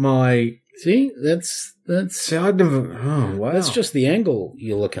in my see, that's see, I'd never. Oh wow, that's just the angle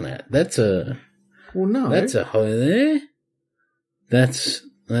you're looking at. That's a hoe there. That's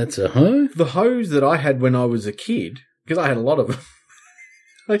a hoe. The hoes that I had when I was a kid, because I had a lot of them.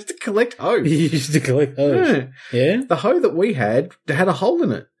 I used to collect hoes. You used to collect hoes. Yeah. The hoe that we had a hole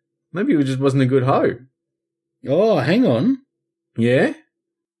in it. Maybe it just wasn't a good hoe. Oh, hang on. Yeah.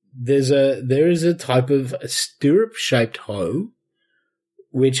 There is a type of stirrup shaped hoe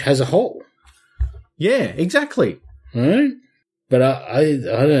which has a hole. Yeah, exactly. Right? But I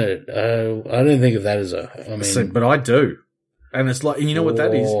don't think of that as a. But I do, and it's like, and you know what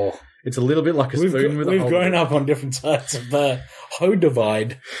that is? It's a little bit like a spoon with a hole. We've grown up on different sides of the hoe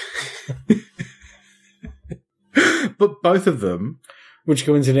divide, but both of them, which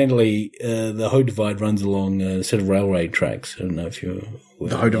coincidentally, the hoe divide runs along a set of railway tracks. I don't know if you're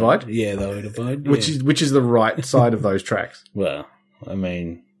the hoe divide. Yeah, the hoe divide. Which is the right side of those tracks? Well, I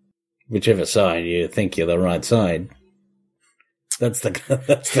mean, whichever side you think you're the right side. That's the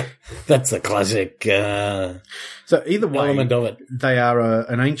classic. So either way, element of it. They are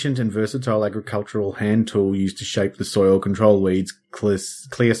an ancient and versatile agricultural hand tool used to shape the soil, control weeds, clear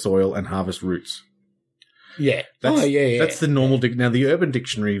soil, and harvest roots. Yeah. Yeah. That's the normal. Now, the Urban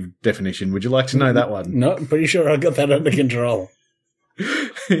Dictionary definition. Would you like to know that one? No, I'm pretty sure I got that under control.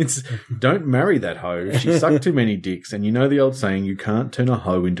 It's don't marry that hoe. She sucked too many dicks, and you know the old saying, you can't turn a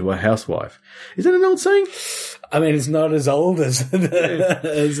hoe into a housewife. Is that an old saying? I mean, it's not as old as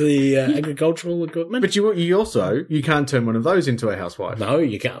the agricultural equipment. But you can't turn one of those into a housewife. No,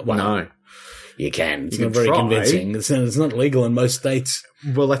 you can't. Well, No. you can. It's You not can very try. convincing. It's not legal in most states.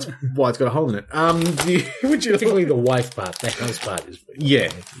 Well, that's why it's got a hole in it. Would you Particularly the wife part, the house part is. Yeah.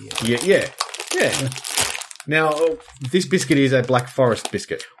 Now, this biscuit is a Black Forest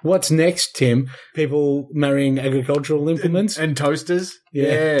biscuit. What's next, Tim? People marrying agricultural implements? And toasters.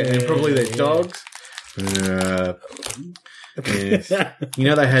 Yeah. And probably their Yeah. dogs. Yes. You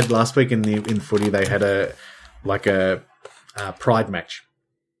know, they had last week in footy, they had a pride match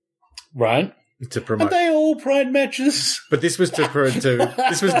Right. to Are promote. they all pride matches? But this was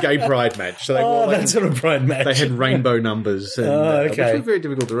this was gay pride match. So they Oh, wore, that sort of pride match. they had rainbow numbers, and, Okay. which was very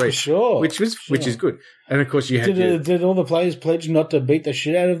difficult to read. Sure. Which is good. And of course, you had Did all the players pledge not to beat the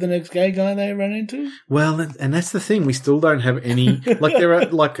shit out of the next gay guy they run into? well, and that's the thing. We still don't have any. Like there are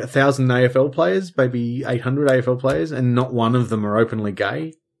like 1,000 AFL players, maybe 800 AFL players, and not one of them are openly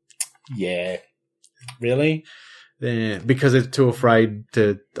gay. Yeah. Really? Yeah, because they're too afraid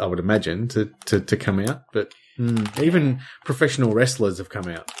to, I would imagine, to come out. But even professional wrestlers have come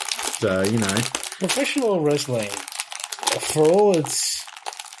out. So, you know. Professional wrestling, for all its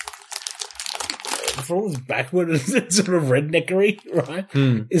backward and sort of redneckery, right,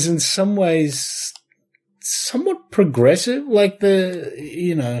 is in some ways somewhat progressive. Like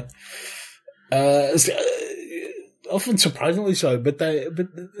often surprisingly so. But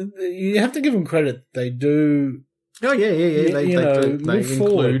you have to give them credit. They do. Oh, yeah. They move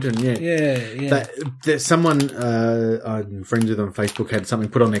forward. include and Yeah. There's someone I'm friends with on Facebook had something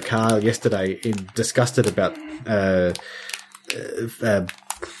put on their car yesterday, disgusted about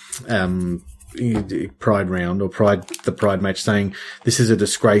Pride Round or the Pride match, saying this is a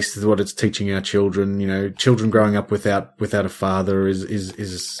disgrace. This is what it's teaching our children. You know, children growing up without a father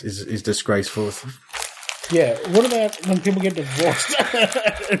is disgraceful. Yeah. What about when people get divorced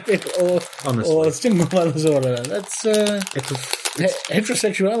Honestly. or single mothers or whatever? That's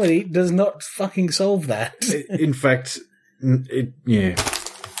heterosexuality does not fucking solve that. In fact, In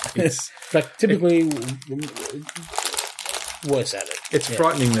fact, typically worse at it. It's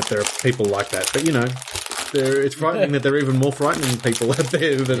frightening that there are people like that, but you know, it's frightening that there are even more frightening people out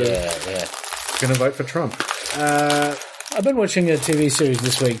there that are going to vote for Trump. I've been watching a TV series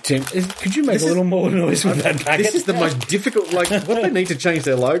this week, Tim. Could you make a little more noise with that packet? This is the most difficult. Like, what they need to change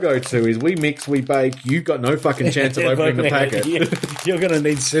their logo to is "We mix, we bake." You've got no fucking chance of opening the packet, You're going to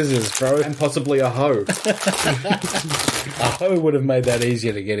need scissors, bro. and possibly a hoe. A hoe would have made that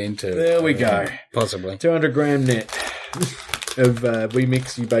easier to get into. There we go. Possibly. 200 gram net of "We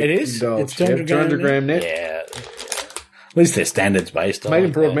mix, you bake." It is? Indulge. It's 200 gram net. Yeah. At least they're standards based. Made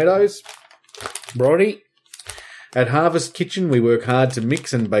in Broadmeadows. Broady. At Harvest Kitchen, we work hard to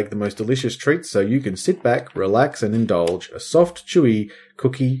mix and bake the most delicious treats so you can sit back, relax, and indulge. A soft, chewy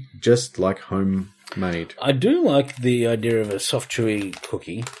cookie just like homemade. I do like the idea of a soft, chewy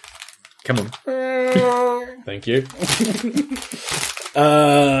cookie. Come on. Thank you.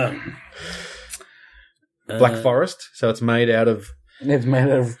 Black Forest, so it's made out of... It's made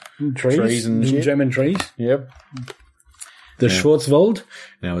of trees and shit. German trees. Yep. The Schwarzwald.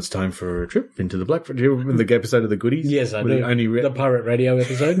 Now it's time for a trip into the Black Forest. Do you remember the episode of the Goodies? Yes, I Where do. The only the pirate radio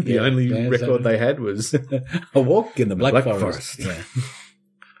episode. the only record they had was... A walk in the Black Forest. Yeah.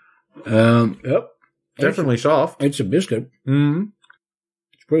 Yep. Definitely soft. It's a biscuit. Mm.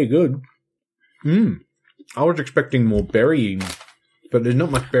 It's pretty good. I was expecting more berrying, but there's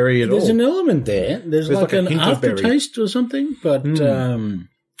not much berry at There's all. an element there. There's like a an hint of berry. aftertaste or something, but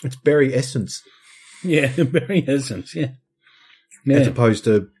It's berry essence. yeah, berry essence. Yeah. As opposed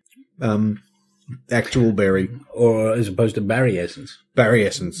to actual berry. Or as opposed to berry essence. Barry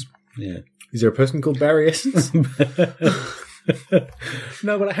essence. Yeah. Is there a person called Barry Essence?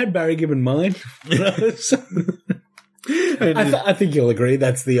 No, but I had Barry given mine. I think you'll agree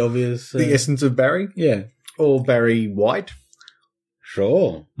that's the obvious. The essence of Barry? Yeah. Or Barry White?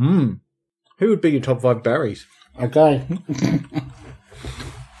 Sure. Who would be your top 5 Barrys? Okay.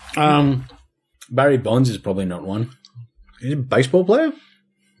 Barry Bonds is probably not one. Is he a baseball player?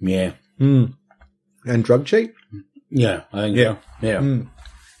 Yeah. And drug cheat? Yeah, I think so. Yeah.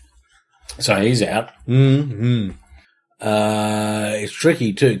 So he's out. It's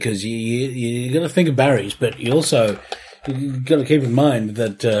tricky too because you got to think of Barry's, but you also got to keep in mind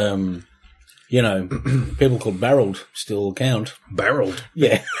that people called barreled still count. Barreled?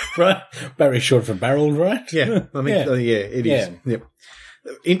 Yeah, right. Barry's short for barreled, right? Yeah, I mean, it is. Yeah. Yep.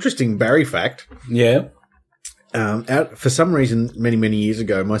 Interesting Barry fact. Yeah. For some reason, many years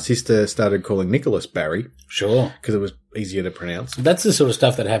ago, my sister started calling Nicholas Barry. Sure. Because it was easier to pronounce. That's the sort of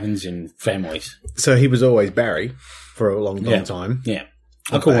stuff that happens in families. So he was always Barry for a long time. Yeah.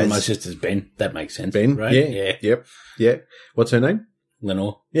 I call one of my sisters Ben. That makes sense. Ben, right? Yeah. Yep. Yeah. What's her name?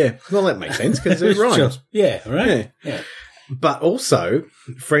 Lenore. Yeah. Well, that makes sense because it rhymes. Sure. Yeah, right? Yeah. But also,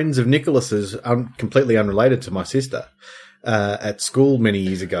 friends of Nicholas's, completely unrelated to my sister, at school many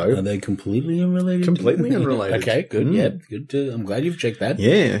years ago. Are they completely unrelated? Completely unrelated. Okay, good. Yeah, good. I'm glad you've checked that.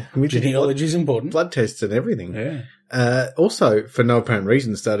 Yeah. Genealogy is important. Blood tests and everything. Yeah. Also, for no apparent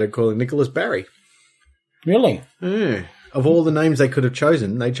reason, started calling Nicholas Barry. Really? Yeah. Of all the names they could have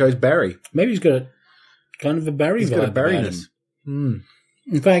chosen, they chose Barry. Maybe he's got kind of a Barry vibe. Got a Barryness. In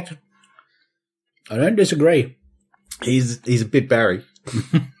fact, I don't disagree. He's a bit Barry.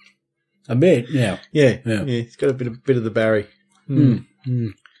 A bit, yeah. Yeah. He's got a bit of the Barry.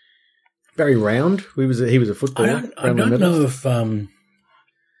 Barry Round. He was a footballer. I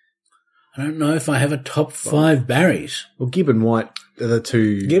don't know if I have a top 5 Barrys. Well, Gibb and White are the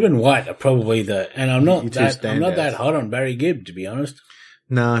two. Gibb and White are probably and I'm not standouts. that hot on Barry Gibb, to be honest.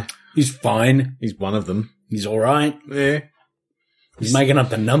 No. He's fine. He's one of them. He's all right. Yeah. He's making up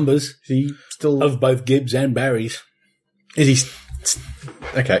the numbers of both Gibbs and Barrys. Is he?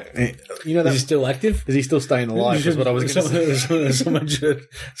 Okay. You know that. Is he still active? Is he still staying alive? Is what I was going to say.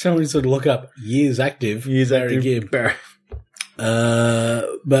 Someone should look up years active. Barry Gibb. Barry.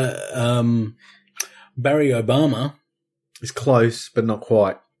 But Barry Obama is close, but not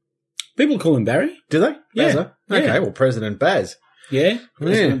quite. People call him Barry. Do they? Yeah. Bazza? Okay. Well, President Baz. Yeah.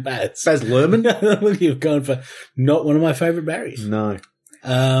 President Baz. Baz Luhrmann. Look, you've gone for not one of my favourite Barrys. No.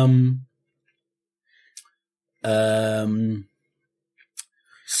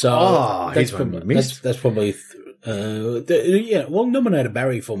 So he's one we missed. That's probably nominate a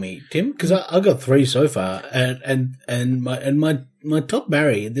Barry for me, Tim, because I got 3 so far, and my top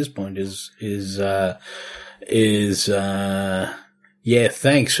Barry at this point is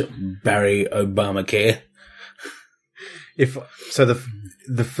thanks Barry Obamacare. The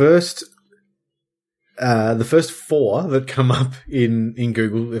first 4 that come up in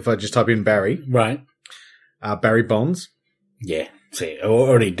Google, if I just type in Barry, right, Barry Bonds. Yeah, see, I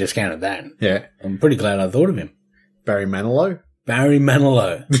already discounted that. Yeah, I'm pretty glad I thought of him. Barry Manilow. I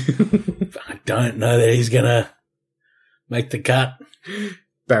don't know that he's gonna make the cut.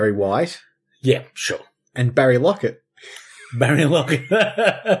 Barry White. Yeah, sure. And Barry Lockett. Barry Lockett.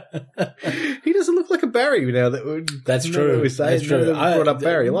 He doesn't look like a Barry now. That's true. That's true. Brought up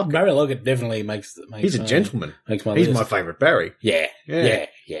Barry Lockett. Barry Lockett definitely makes he's a gentleman. Makes my He's list. my favourite Barry. Yeah.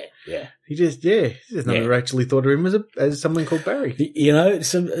 He just never actually thought of him as someone called Barry. You know,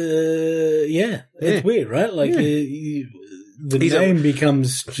 it's weird, right? Like the name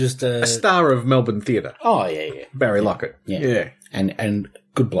becomes just a star of Melbourne theatre. Oh yeah. Barry Lockett. Yeah. And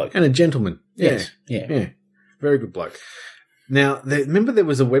good bloke. And a gentleman. Yes. Yeah. Very good bloke. Now, remember there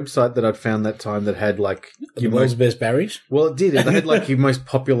was a website that I'd found that time that had like the world's best Barrys? Well, it did. They had like your most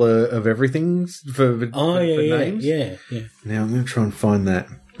popular of everything for names. Yeah. Now, I'm going to try and find that.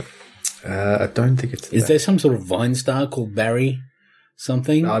 I don't think it's Is there some sort of Vine star called Barry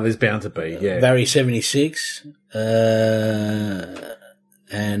something? Oh, there's bound to be, yeah. Barry 76. And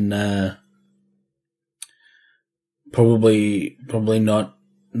probably not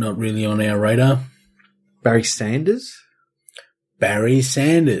really on our radar. Barry Sanders? Barry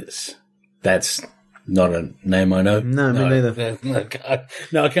Sanders. That's not a name I know. No, me neither.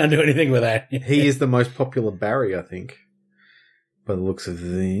 No, I can't do anything with that. He is the most popular Barry, I think, by the looks of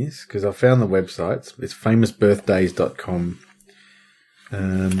these, because I found the website. It's famousbirthdays.com.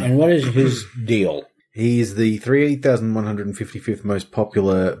 And what is his deal? He is the 3,155th most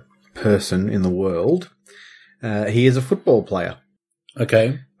popular person in the world. He is a football player.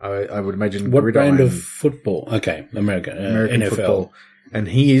 Okay. I would imagine. What brand of football? Okay, American NFL. Football. And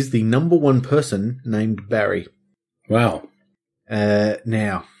he is the number 1 person named Barry. Wow.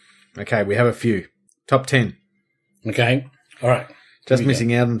 Now, okay, we have a few. Top 10. Okay. All right. Just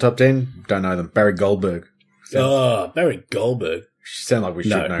missing out on the top 10. Don't know them. Barry Goldberg. Barry Goldberg. Sound like we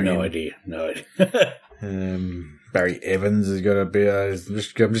should know him. No idea. Barry Evans has got to be. I'm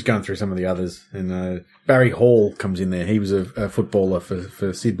just going through some of the others. And Barry Hall comes in there. He was a footballer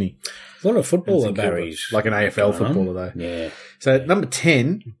for Sydney. A lot of footballer Barrys. Like an AFL footballer, though. Yeah. So, number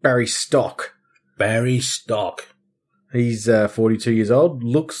 10, Barry Stock. Barry Stock. He's 42 years old.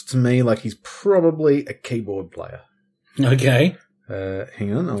 Looks to me like he's probably a keyboard player. Okay.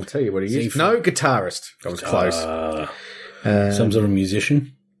 Hang on, I'll tell you what he is. No, guitarist. I was close. Some sort of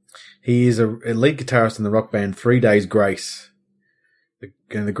musician. He is a lead guitarist in the rock band 3 Days Grace.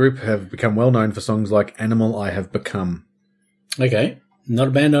 and the group have become well known for songs like Animal I Have Become. Okay. Not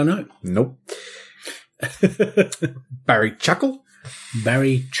a band I know. Nope. Barry Chuckle?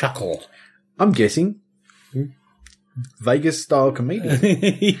 Barry Chuckle. I'm guessing. Vegas-style comedian.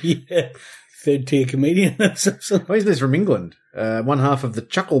 Yeah. Third-tier comedian. Oh, he's this from England. One half of the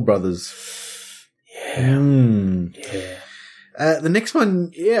Chuckle Brothers. Yeah. Yeah. The next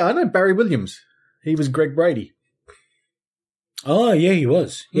one, I know Barry Williams. He was Greg Brady. Oh, yeah, he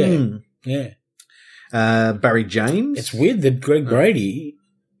was. Yeah. Yeah. Barry James. It's weird that Greg Brady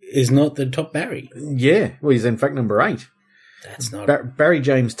is not the top Barry. Yeah. Well, he's in fact number 8. That's not... Barry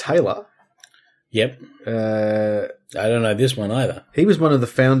James Taylor. Yep. I don't know this one either. He was one of the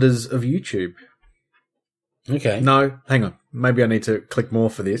founders of YouTube. Okay. No, hang on. Maybe I need to click more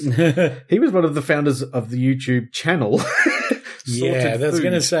for this. He was one of the founders of the YouTube channel. Yeah, that's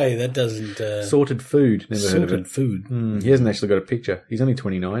going to say that doesn't... Sorted Food. Never heard of it. Sorted Food. He hasn't actually got a picture. He's only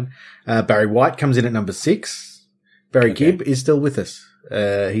 29. Barry White comes in at number 6. Barry Gibb is still with us.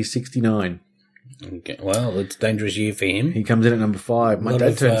 He's 69. Okay. Well, it's a dangerous year for him. He comes in at number 5. My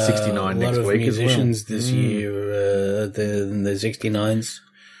dad turned 69 next week as well. A lot of musicians this year, the 69s.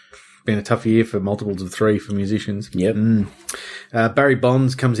 Been a tough year for multiples of 3 for musicians. Yep. Barry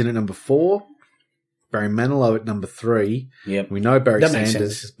Bonds comes in at number 4. Barry Manilow at number 3. Yep. We know Barry That makes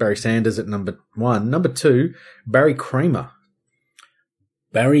Sanders. sense. Barry Sanders at number 1. Number 2, Barry Kramer.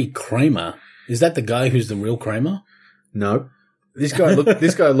 Barry Kramer. Is that the guy who's the real Kramer? No. This guy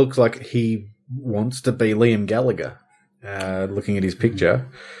looks like he wants to be Liam Gallagher. Looking at his picture.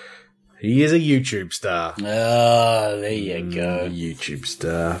 He is a YouTube star. Oh, there you go. YouTube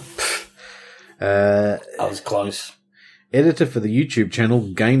star. I was close. Editor for the YouTube channel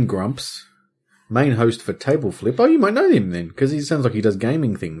Game Grumps. Main host for Table Flip. Oh, you might know him then, because he sounds like he does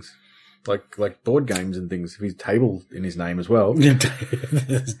gaming things. Like board games and things. If he's table in his name as well.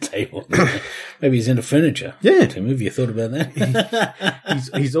 Table. Maybe he's into furniture. Yeah. Tim, have you thought about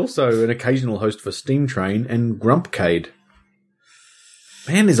that? He's also an occasional host for Steam Train and Grumpcade.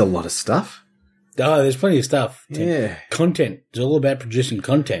 Man, there's a lot of stuff. Oh, there's plenty of stuff. Tim. Yeah. Content. It's all about producing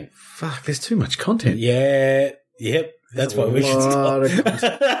content. Fuck, there's too much content. Yeah. Yep. That's why we should stop.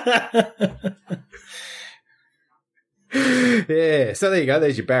 Yeah. So there you go.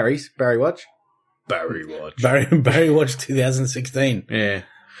 There's your Barrys. Barry Watch. Barry Watch 2016. Yeah.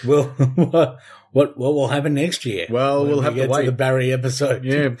 Well, what will happen next year? Well, we'll have to wait. To the Barry episode.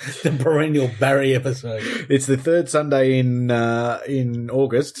 Yeah. The perennial Barry episode. It's the third Sunday in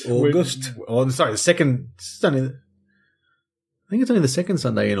August. The second Sunday. I think it's only the second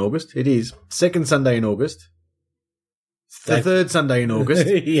Sunday in August. It is. Second Sunday in August. The third Sunday in August.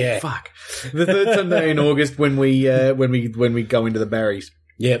 Yeah. Fuck. The third Sunday in August when we go into the Barrys.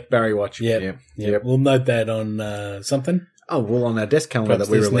 Yep. Barry Watch. Yep. We'll note that on something. Oh, well, on our desk calendar Perhaps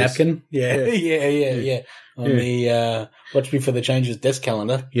that we this release. napkin. Yeah. On the Watch Me for the Changes desk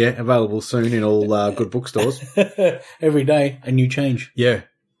calendar. Yeah, available soon in all good bookstores. Every day, a new change. Yeah.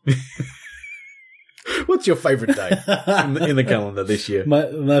 What's your favourite day in the calendar this year?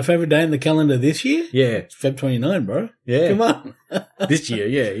 My favourite day in the calendar this year? Yeah. It's Feb 29, bro. Yeah. Come on. This year,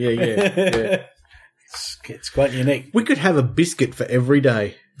 yeah. It's quite unique. We could have a biscuit for every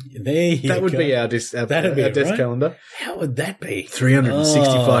day. There you That would go. be our desk right? calendar. How would that be?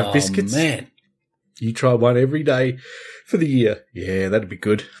 365 biscuits. Man. You try one every day for the year. Yeah, that'd be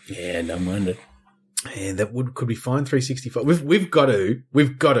good. Yeah, don't mind it. Yeah, could be fine. 365. We've got to.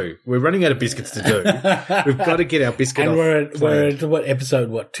 We're running out of biscuits to do. We've got to get our biscuit And off. we're at what episode?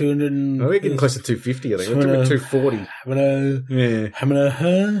 What, 200? We're getting close to 250, I think. We're 240. Yeah.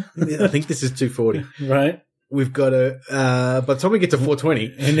 I think this is 240. Right. We've got to, by the time we get to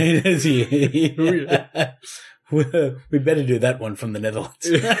 420. And then we better do that one from the Netherlands.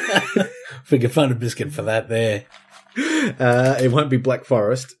 If we can find a biscuit for that there. It won't be Black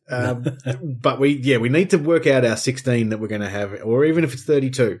Forest. But we need to work out our 16 that we're going to have, or even if it's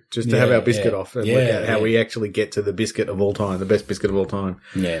 32, just to have our biscuit off and work out how we actually get to the biscuit of all time, the best biscuit of all time.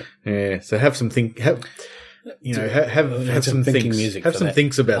 Yeah. Yeah. So have some have some thinking thinks. music. Have some that.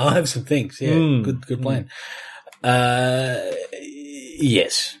 thinks about I'll that. have some thinks. Yeah. Good plan.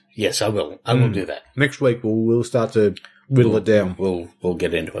 Yes, I will. I will do that. Next week we'll start to whittle it down. We'll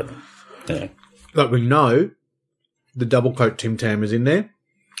get into it. Yeah. But we know the double coat Tim Tam is in there.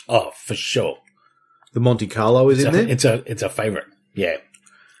 Oh, for sure. The Monte Carlo is in there. It's a favourite. Yeah.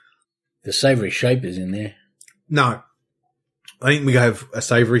 The savoury shape is in there. No. I think we have a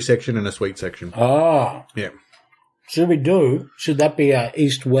savoury section and a sweet section. Oh. Yeah. Should that be our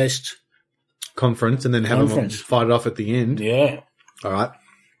East-West conference and then have them fight it off at the end? Yeah. All right.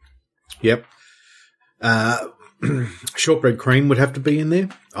 Yep. Shortbread Cream would have to be in there,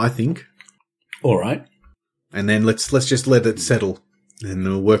 I think. All right. And then let's just let it settle, and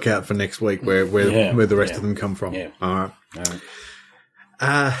we'll work out for next week where the rest of them come from. Yeah. All right.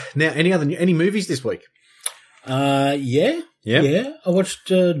 Now, any movies this week? Yeah. I watched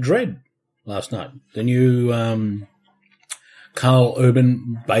Dredd last night. The new Carl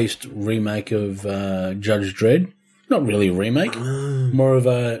Urban-based remake of Judge Dredd. Not really a remake, more of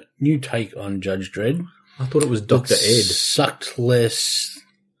a new take on Judge Dredd. I thought it was Dr. Ed. Sucked less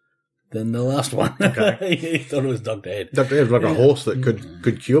than the last one. Okay. He thought it was Dr. Ed. Dr. Ed was like a horse that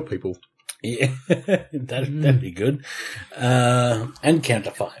could cure people. Yeah, that'd be good. And count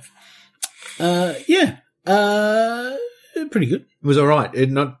to 5. Pretty good. It was all right.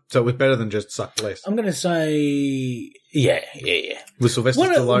 So it was better than just Suck Less. I'm going to say, yeah. Was Sylvester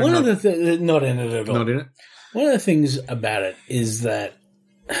Stallone not in it at all. Not in it? One of the things about it is that,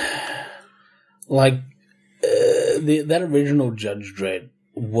 like, that original Judge Dredd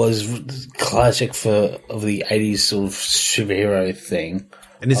was classic of the 80s sort of superhero thing.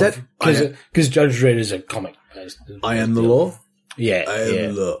 And is that because Judge Dredd is a comic based? I Am the Law. Yeah, I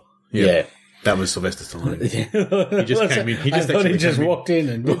Am the Law. Yeah. That was Sylvester Stallone. He just came in. He just walked in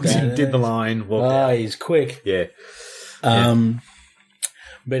and did the line. He's quick. Yeah.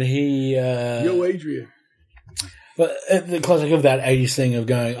 But he. Yo, Adrian. But the classic of that 80s thing of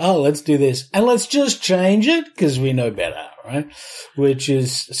going, let's do this and let's just change it because we know better, right? Which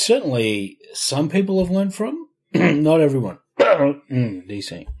is certainly some people have learned from, not everyone.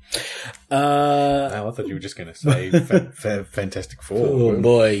 DC. I thought you were just going to say Fantastic Four. Oh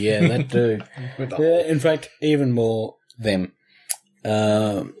boy, yeah, that too. In fact, even more them.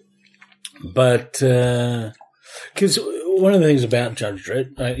 But because one of the things about Judge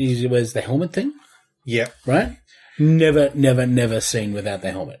Dredd is he wears the helmet thing. Yeah. Right? Never seen without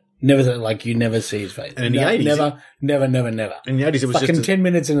the helmet. Never, like, you never see his face. And in the 80s. Never. In the 80s, it was fucking 10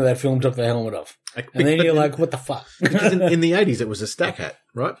 minutes into that film, took the helmet off. And then you're like, what the fuck? Because in the 80s, it was a stack hat,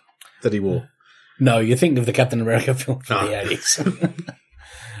 right? That he wore. No, you think of the Captain America film from the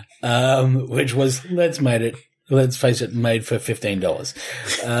 80s. Which was, let's face it, made for $15.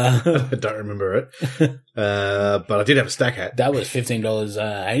 I don't remember it. But I did have a stack hat. That was $15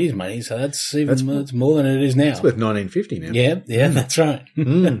 80s money, so that's more than it is now. It's worth $19.50 now. Yeah, that's right.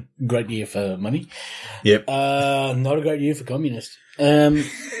 Great year for money. Yep. Not a great year for communists.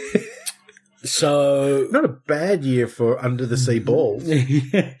 So not a bad year for under the sea balls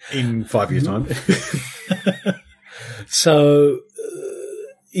in 5 years' time. So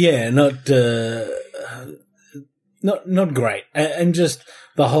not great, and just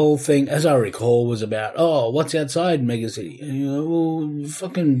the whole thing, as I recall, was about what's outside Mega City? And, well,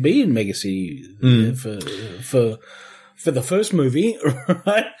 fucking be in Mega City for the first movie,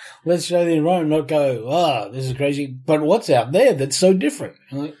 right? Let's show the environment, not go, this is crazy. But what's out there that's so different?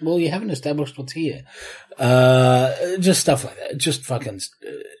 I'm like, well, you haven't established what's here. Just stuff like that. Just fucking,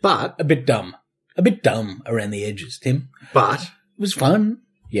 but a bit dumb around the edges, Tim. But it was fun.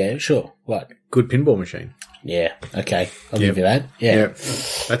 Yeah, sure. What? Good pinball machine. Yeah. Okay. I'll give you that. Yeah.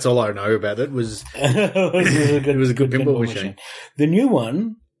 That's all I know about it was it was a good pinball machine. The new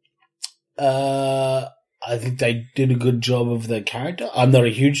one, I think they did a good job of the character. I'm not a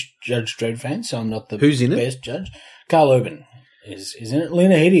huge Judge Dredd fan, so I'm not the Who's in best judge. Carl Urban is in it.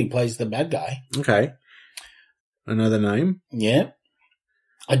 Lena Headey plays the bad guy. Okay. I know the name. Yeah.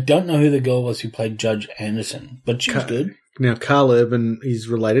 I don't know who the girl was who played Judge Anderson, but she was good. Now, Carl Urban is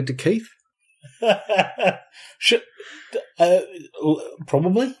related to Keith?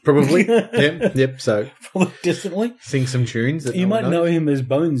 Probably. Yep. So probably distantly. Sing some tunes. That you might know him as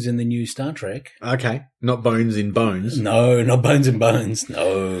Bones in the new Star Trek. Okay, not Bones in Bones. No, not Bones in Bones.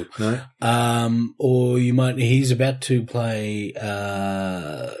 No. Or you might. He's about to play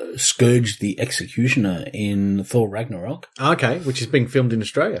Scourge the Executioner in Thor Ragnarok. Okay, which is being filmed in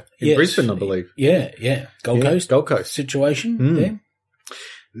Australia, in Brisbane, I believe. Yeah. Gold Coast situation there.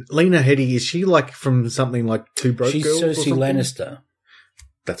 Lena Headey, is she like from something like Two Broke She's Girls? Cersei Lannister.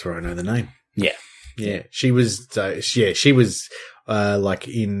 That's where I know the name. Yeah. She was. She was like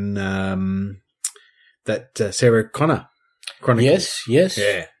in that Sarah Connor Chronicles. Yes.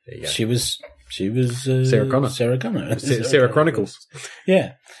 Yeah. There you go. She was Sarah Connor. Sarah Connor. Sarah Chronicles.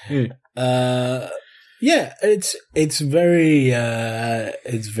 Yeah. It's very.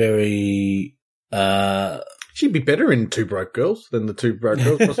 She'd be better in Two Broke Girls than the Two Broke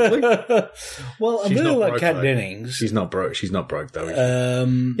Girls, possibly. Well, I'm really like Kat Dennings. She's not broke. She's not broke though.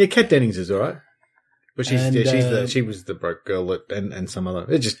 Yeah, Kat Dennings is all right, but she was the broke girl and some other.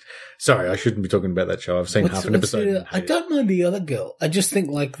 Sorry, I shouldn't be talking about that show. I've seen half an episode. I don't know the other girl. I just think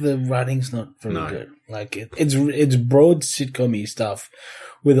like the writing's not very good. Like it's broad sitcom-y stuff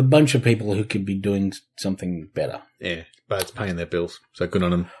with a bunch of people who could be doing something better. Yeah, but it's paying their bills, so good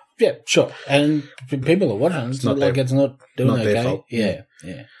on them. Yeah, sure. And people are watching. It's not like it's not doing not okay. their fault. Yeah.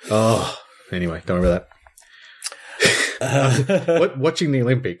 Oh, anyway, don't worry about that. Watching the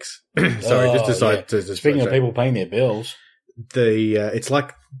Olympics. Sorry, just decided to. Speaking of people paying their bills, it's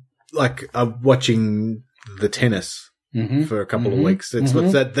like watching the tennis for a couple of weeks. It's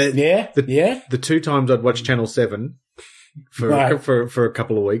what's that? The 2 times I'd watch Channel 7 for a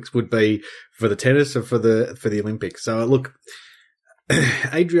couple of weeks would be for the tennis or for the Olympics. So look,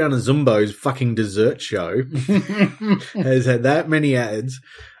 Adriana Zumbo's fucking dessert show has had that many ads.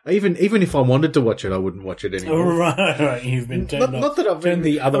 Even if I wanted to watch it, I wouldn't watch it anymore. Right. You've been turned not that I've turned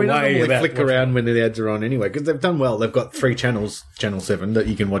the other way. I normally flick around when the ads are on anyway, because they've done well. They've got 3 channels, Channel 7, that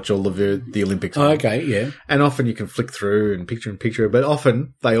you can watch all of the Olympics on. Okay, yeah. And often you can flick through and picture, but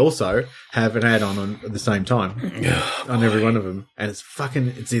often they also have an ad on at the same time on every one of them. And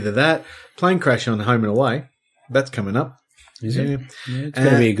it's either that, Plane Crash on Home and Away. That's coming up. Is it? Yeah, it's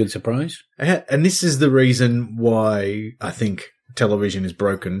going to be a good surprise. And this is the reason why I think television is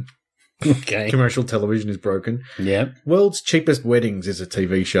broken. Okay. Commercial television is broken. Yeah. World's Cheapest Weddings is a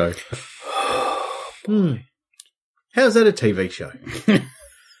TV show. How's that a TV show?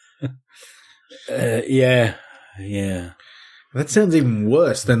 Yeah. That sounds even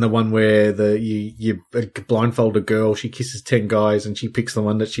worse than the one where you blindfold a girl, she kisses 10 guys, and she picks the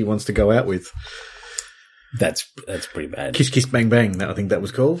one that she wants to go out with. That's pretty bad. Kiss Kiss Bang Bang, I think that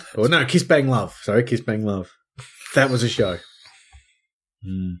was called. Or no, Kiss Bang Love. Sorry, Kiss Bang Love. That was a show.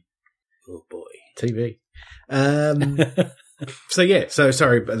 Oh boy. TV. So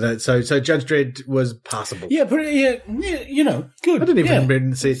sorry, so Judge Dredd was passable. Yeah, good. I didn't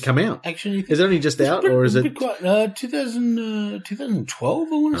even see it come out. Actually, is it only just out, or is it 2012?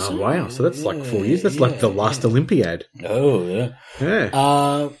 I want to say. Oh wow! So that's like 4 years. That's like the last Olympiad. Oh yeah.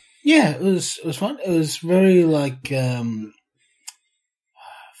 Yeah. It was fun. It was very like I forget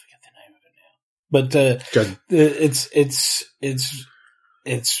the name of it now. But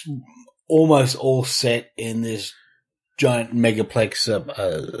it's almost all set in this giant megaplex,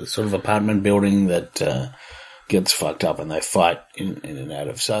 sort of apartment building that gets fucked up, and they fight in and out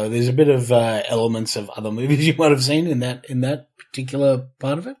of. So there's a bit of elements of other movies you might have seen in that particular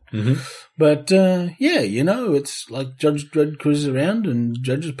part of it. Mm-hmm. But it's like Judge Dredd cruises around and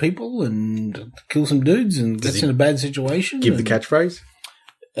judges people and kills some dudes and gets in a bad situation. Give the catchphrase.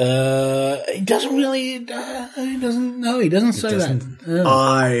 He doesn't really. He doesn't say that.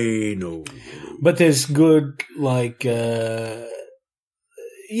 I know. But there's good, good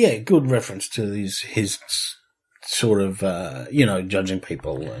reference to his sort of, judging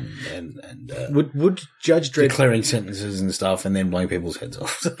people and would Judge Dredd declaring sentences and stuff, and then blowing people's heads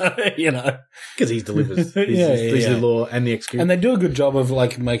off. Because he delivers. He's the law and the execution. And they do a good job of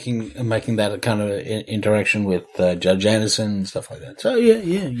like making that a kind of interaction with Judge Anderson and stuff like that. So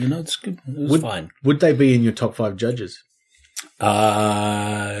it's good. It was fine. Would they be in your top 5 judges?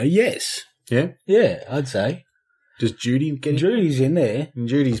 Yes. Yeah? Yeah, I'd say. Does Judy get in? Judy's in there. And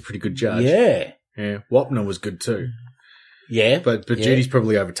Judy's a pretty good judge. Yeah. Yeah. Wapner was good too. Yeah. But Judy's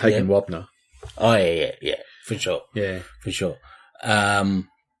probably overtaken Wapner. Oh, yeah. For sure. Yeah. For sure.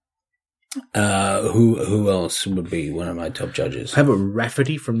 Who else would be one of my top judges? How about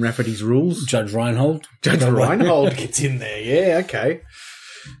Rafferty from Rafferty's Rules? Judge Reinhold. Judge Reinhold gets in there. Yeah, okay.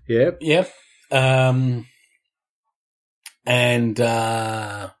 Yep. Yep. And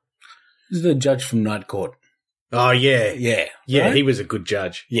this is the judge from Night Court. Oh, yeah. Yeah. Yeah, right? he was a good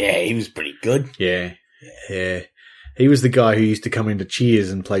judge. Yeah, he was pretty good. Yeah. He was the guy who used to come into Cheers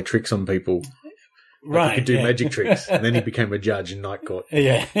and play tricks on people. Right. He could do magic tricks. And then he became a judge in Night Court.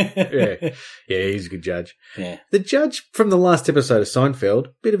 Yeah. Yeah, he's a good judge. Yeah. The judge from the last episode of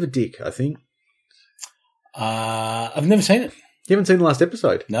Seinfeld, bit of a dick, I think. I've never seen it. You haven't seen the last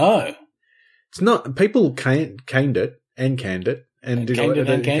episode? No. It's not. People caned it. And canned it. And did canned it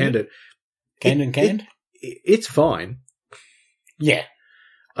and canned it. Canned and canned? It's fine. Yeah.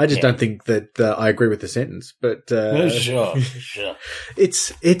 I just don't think that I agree with the sentence, but sure.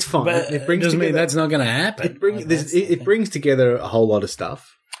 It's fine. But it doesn't mean that's not going to happen. It brings together a whole lot of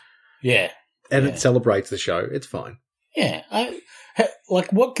stuff. Yeah. And it celebrates the show. It's fine. Yeah.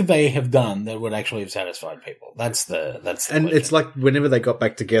 What could they have done that would actually have satisfied people? That's the and question. It's like whenever they got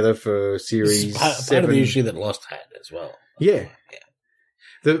back together for series part 7. of the issue that Lost had as well. Yeah.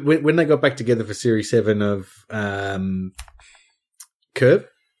 When they got back together for series 7 of Curb.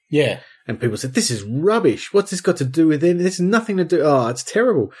 Yeah. And people said, this is rubbish. What's this got to do with it? This has nothing to do. Oh, it's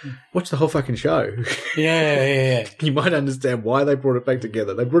terrible. Watch the whole fucking show. Yeah. You might understand why they brought it back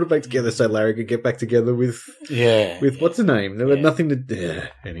together. They brought it back together so Larry could get back together with what's her name? There had nothing to do.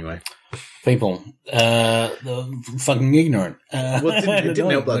 Anyway. People, fucking ignorant. Well, it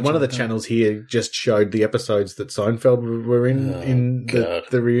didn't help. Like, one of the channels here just showed the episodes that Seinfeld were in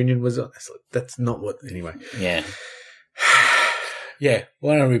the reunion was on. That's not what, anyway. Yeah. Yeah,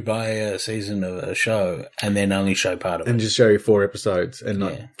 why don't we buy a season of a show and then only show part of it? And just show you 4 episodes and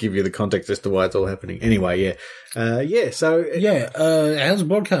not give you the context as to why it's all happening. Anyway, how's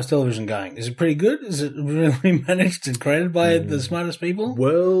broadcast television going? Is it pretty good? Is it really managed and created by the smartest people?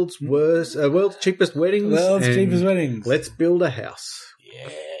 World's cheapest weddings. Cheapest weddings. Let's build a house. Yeah.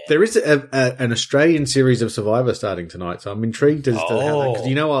 There is an Australian series of Survivor starting tonight, so I'm intrigued as to how, because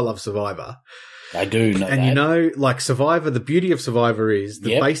I love Survivor. I do know and that. Like Survivor, the beauty of Survivor is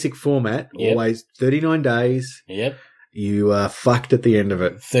the basic format, always 39 days. Yep. You are fucked at the end of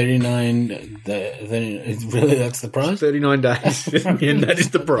it. 39, really, that's the prize? 39 days. And that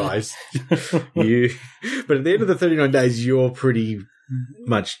is the prize. But at the end of the 39 days, you're pretty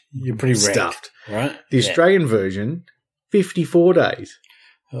stuffed. Right? The Australian version, 54 days.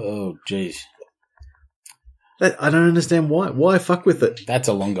 Oh, jeez. I don't understand why. Why fuck with it? That's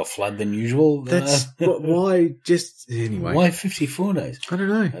a longer flood than usual. Why just anyway? Why 54 days? I don't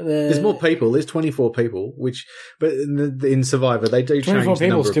know. There's more people. There's 24 people, but in Survivor they do change the number of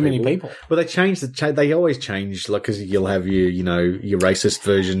people. 24 people is too many people. Well, they change they always change, like, because you'll have your racist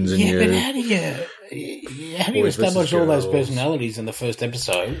versions and but how do you establish all those personalities in the first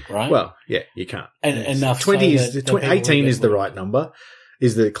episode, right? Well, yeah, you can't. And enough. 18 is the right number.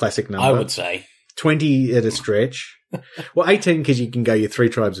 Is the classic number? I would say 20 at a stretch. Well, 18 because you can go your 3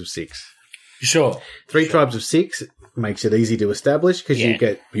 tribes of 6. Sure. 3 tribes of 6 makes it easy to establish because you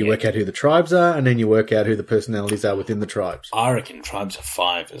work out who the tribes are and then you work out who the personalities are within the tribes. I reckon tribes of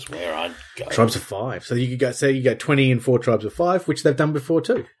 5 is where I'd go. Tribes of 5. So you go 20 and 4 tribes of 5, which they've done before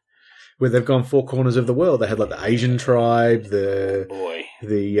too. Where they've gone 4 corners of the world. They had like the Asian tribe, that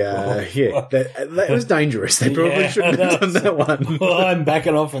was dangerous. They probably shouldn't have done that one. Well, I'm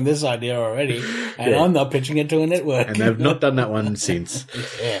backing off from this idea already, and I'm not pitching it to a network. And they've not done that one since.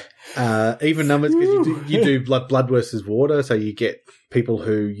 Even numbers, because you do blood versus water, so you get people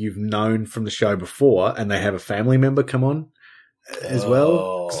who you've known from the show before, and they have a family member come on as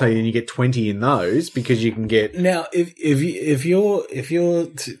well. So you get 20 in those because you can get. Now, if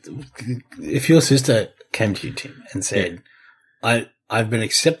your sister came to you, Tim, and said, I've been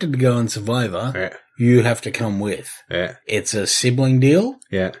accepted to go on Survivor. You have to come with. It's a sibling deal.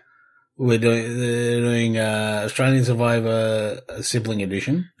 They're doing Australian Survivor Sibling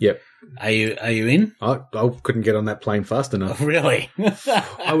Edition. Yep. Are you in? I couldn't get on that plane fast enough. Really?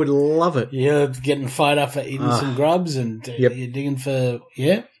 I would love it. You're getting fired up for eating some grubs and you're digging for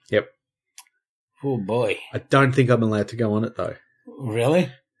Yep. Oh boy. I don't think I'm allowed to go on it though.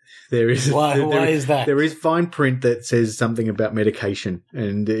 Really? There is. Why is that? There is fine print that says something about medication,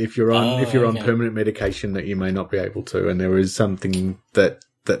 and if you're on permanent medication, that you may not be able to, and there is something that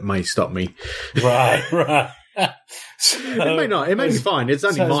may stop me. Right. So, it may not. It may be fine. It's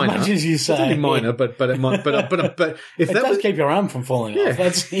only minor. As much as you say, it's only minor, but it might. But if it that does keep your arm from falling off.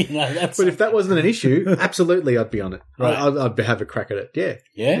 That's But if that wasn't an issue, absolutely, I'd be on it. Right. I'd have a crack at it.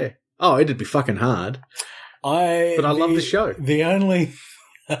 Yeah. Oh, it'd be fucking hard. But I love the show. The only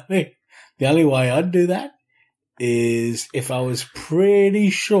way I'd do that is if I was pretty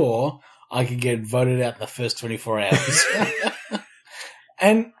sure I could get voted out in the first 24 hours.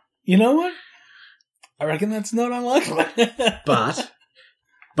 And you know what? I reckon that's not unlikely.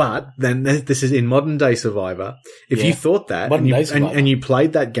 But then this is in modern day Survivor. If you thought that and you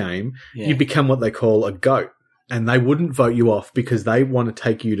played that game, you become what they call a GOAT. And they wouldn't vote you off because they want to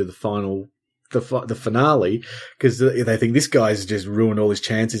take you to the final, the finale, because they think this guy's just ruined all his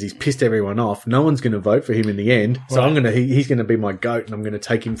chances. He's pissed everyone off. No one's going to vote for him in the end. So he's going to be my GOAT and I'm going to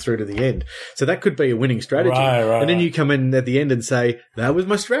take him through to the end. So that could be a winning strategy. And then you come in at the end and say, that was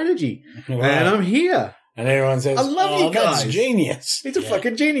my strategy. And I'm here. And everyone says, I love you guys. That's genius. He's a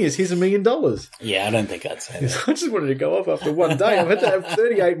fucking genius. Here's $1 million. Yeah, I don't think I'd say that. I just wanted to go off after one day. I've had to have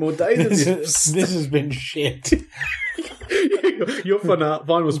 38 more days of this. This has been shit. Your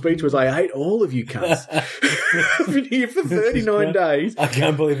final speech was, I hate all of you cunts. I've been here for 39 days. I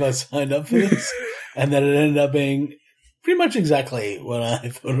can't believe I signed up for this. And then it ended up being pretty much exactly what I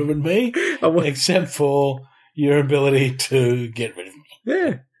thought it would be, except for your ability to get rid of me.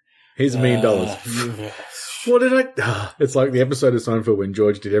 Yeah. Here's $1 million. What did I? It's like the episode of Seinfeld when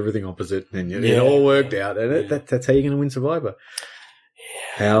George did everything opposite, and it all worked out, and that's how you're going to win Survivor.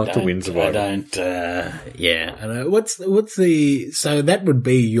 How to Win Survivor. I don't. I know. What's the? So that would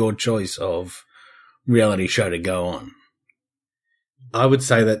be your choice of reality show to go on. I would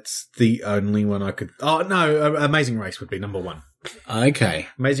say that's the only one I could. Oh no, Amazing Race would be number one. Okay,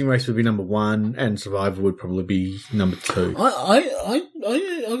 Amazing Race would be number one, and Survivor would probably be number two. I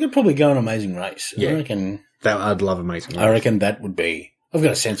could probably go on Amazing Race. Yeah. I reckon. I'd love Amazing Race. I reckon that would be. I've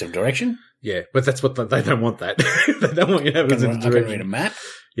got a sense of direction. Yeah, but that's what they don't want. That they don't want you to have a sense of I can read direction. a map.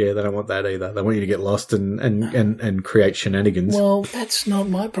 Yeah, they don't want that either. They want you to get lost and create shenanigans. Well, that's not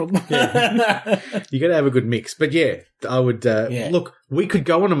my problem. You got to have a good mix. But yeah, I would look. We could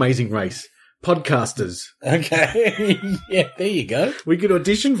go on Amazing Race. Podcasters. Okay. Yeah, there you go. We could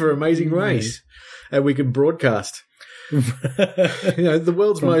audition for Amazing Race, and we could broadcast. The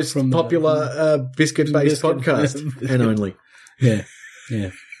world's most popular biscuit-based podcast, and only. Yeah.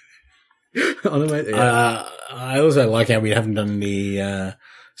 I I also like how we haven't done any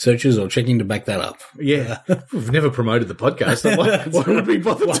searches or checking to back that up. Yeah, we've never promoted the podcast. So why would we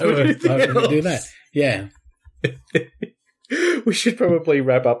bother doing anything else? Why would we do that? Yeah. We should probably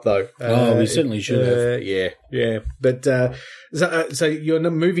wrap up though. We certainly should have. Yeah. But so your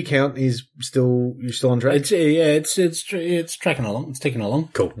movie count is you're still on track? It's tracking along. It's ticking along.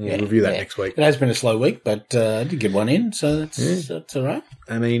 Cool. We'll review that next week. It has been a slow week, but I did get one in, so that's all right.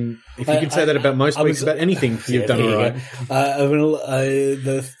 I mean, if you could say that about most weeks, about anything, you've done all right.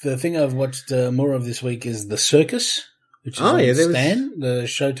 The thing I've watched more of this week is The Circus, which is on Stan, the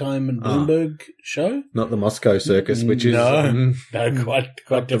Showtime and Bloomberg show. Not the Moscow Circus, which is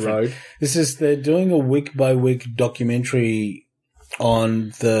quite different. Road. They're doing a week by week documentary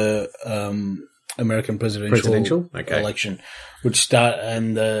on the American presidential election,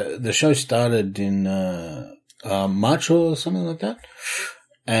 and the show started in March or something like that.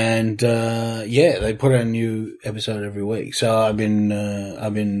 And they put out a new episode every week. So I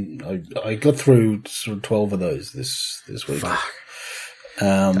got through sort of 12 of those this week. Fuck.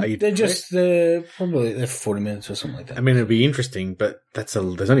 They're 40 minutes or something like that. I mean, it'd be interesting, but there's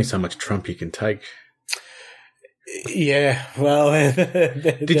only so much Trump you can take. Yeah, well,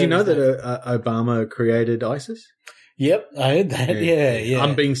 did you know that Obama created ISIS? Yep, I heard that. Yeah.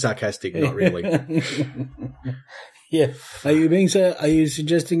 I'm being sarcastic, not really. Yeah. Are you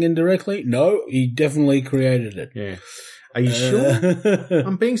suggesting indirectly? No, he definitely created it. Yeah. Are you sure?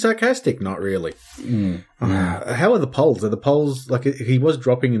 I'm being sarcastic, not really. How are the polls? Are the polls, like, he was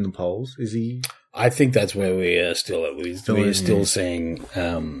dropping in the polls? Is he? I think that's where we are still at. We're still seeing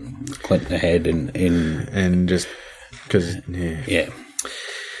Clinton ahead and just because, yeah.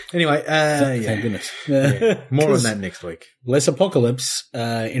 Anyway, thank goodness. Yeah. More on that next week. Less apocalypse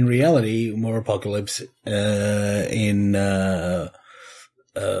in reality, more apocalypse in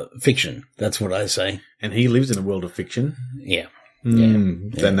fiction. That's what I say. And he lives in a world of fiction. Yeah.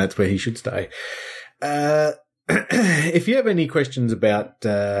 Then that's where he should stay. If you have any questions about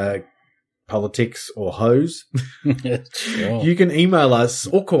politics or hose, sure. You can email us,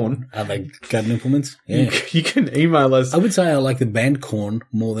 or Korn. Are they garden implements? Yeah. You can email us. I would say I like the band Korn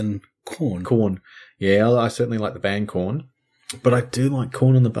more than corn. Korn. Yeah, I certainly like the band Korn. But I do like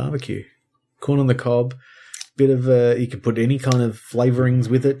corn on the barbecue. Corn on the cob. Bit of, you can put any kind of flavorings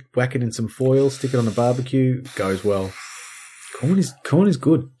with it, whack it in some foil, stick it on the barbecue, goes well. Corn is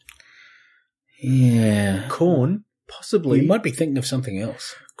good. Yeah. Corn, possibly. You might be thinking of something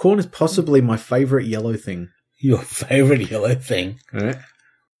else. Corn is possibly my favourite yellow thing. Your favourite yellow thing? Right.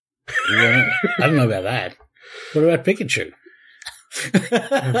 Yeah, I don't know about that. What about Pikachu?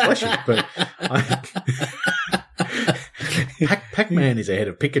 Bless you, but Pac-Man is ahead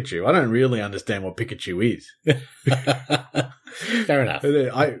of Pikachu. I don't really understand what Pikachu is. Fair enough.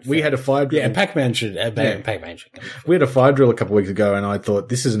 We had a fire drill. Yeah, Pac-Man should. Pac-Man should come. We had a fire drill a couple of weeks ago, and I thought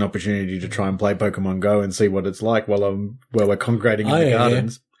this is an opportunity to try and play Pokemon Go and see what it's like while we're congregating in the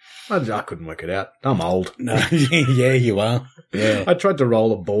gardens. Yeah. I couldn't work it out. I'm old. No, yeah, you are. Yeah. I tried to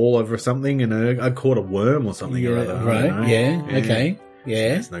roll a ball over something, and I caught a worm or something or other. Right? Yeah. Okay.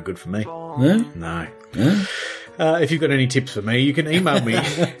 Yeah. It's no good for me. No. If you've got any tips for me, you can email me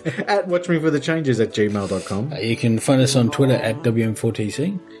at watchmeforthechanges@gmail.com. You can find us on Twitter at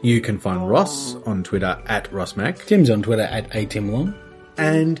WM4TC. You can find Ross on Twitter at RossMac. Tim's on Twitter at ATimLong.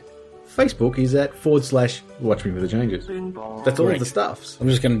 And Facebook is at /WatchMeForTheChanges. That's all of the stuffs. I'm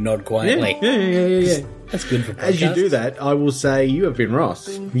just going to nod quietly. Yeah. That's good for podcasts. As you do that, I will say you have been Ross.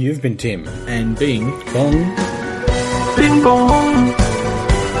 You've been Tim. And Bing Bong. Bing bong.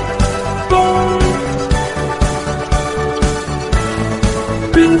 Bong.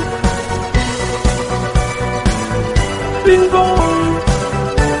 Bing. Bing bong.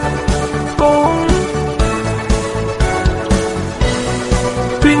 Bong.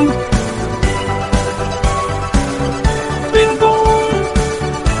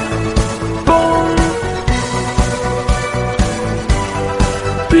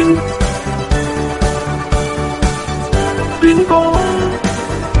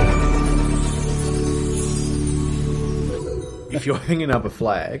 if you're hanging up a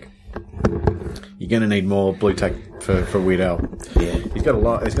flag, you're going to need more blue tack for Weird Al. Yeah. He's got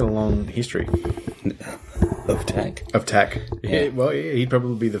a long history Of tack. of tack. Yeah. Well, yeah, he'd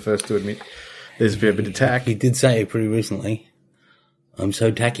probably be the first to admit there's a fair bit of tack. He did say pretty recently, I'm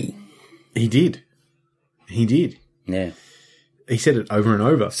so tacky. He did. Yeah. He said it over and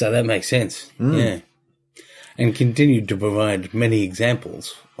over. So that makes sense. Yeah. And continued to provide many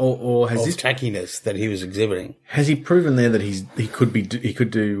examples Or of tackiness that he was exhibiting. has he proven there that he could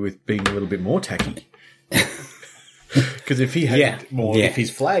do with being a little bit more tacky? Because if he had more, if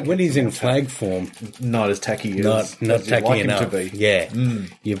his flag, when he's in flag form, not as tacky, not as tacky like enough. him to be. Yeah,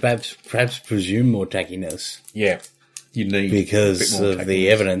 you perhaps presume more tackiness. Yeah, you need because a bit more of the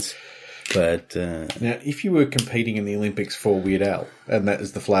tackiness. evidence. But Now, if you were competing in the Olympics for Weird Al, and that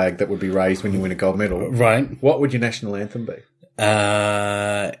is the flag that would be raised when you win a gold medal, right, what would your national anthem be?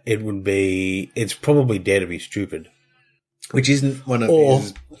 it would be. It's probably Dare to Be Stupid, Which isn't one of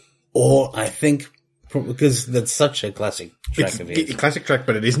his. Or I think because that's such a classic track of It's his. a classic track,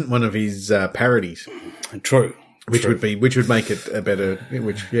 but it isn't one of his parodies. True. Which would make it a better.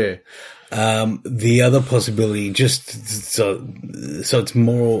 The other possibility, just so it's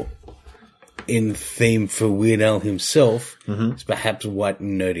more in theme for Weird Al himself, is perhaps White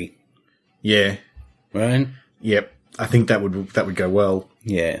and Nerdy, Yeah. right? Yep. I think that would go well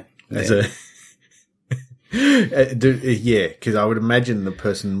Yeah. as a. Because I would imagine the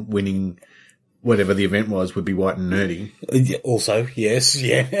person winning whatever the event was would be White and Nerdy, Also, yes,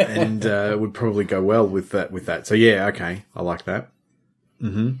 yeah. and would probably go well with that. So yeah, okay, I like that. I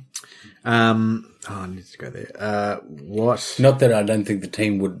need to go there. What? Not that I don't think the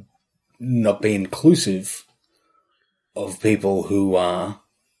team would not be inclusive of people who are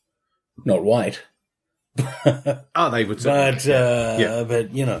not white, Oh, they would. certainly.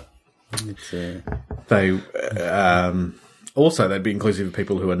 but you know, it's, They also they'd be inclusive of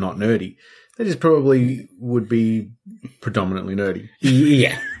people who are not nerdy. They just probably would be predominantly nerdy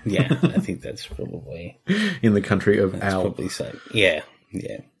yeah. I think that's probably in the country of Al. probably so. Yeah.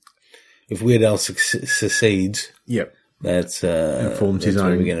 If Weird Al succeeds, Yep. that's forms his that's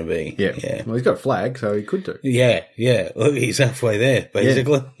where own. we're going to be. Yeah. Well, he's got a flag, so he could do. Yeah. Look, he's halfway there,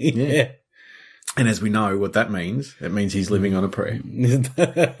 basically. Yeah. And as we know what that means, it means he's living on a prayer.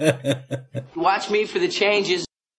 Watch me for the changes.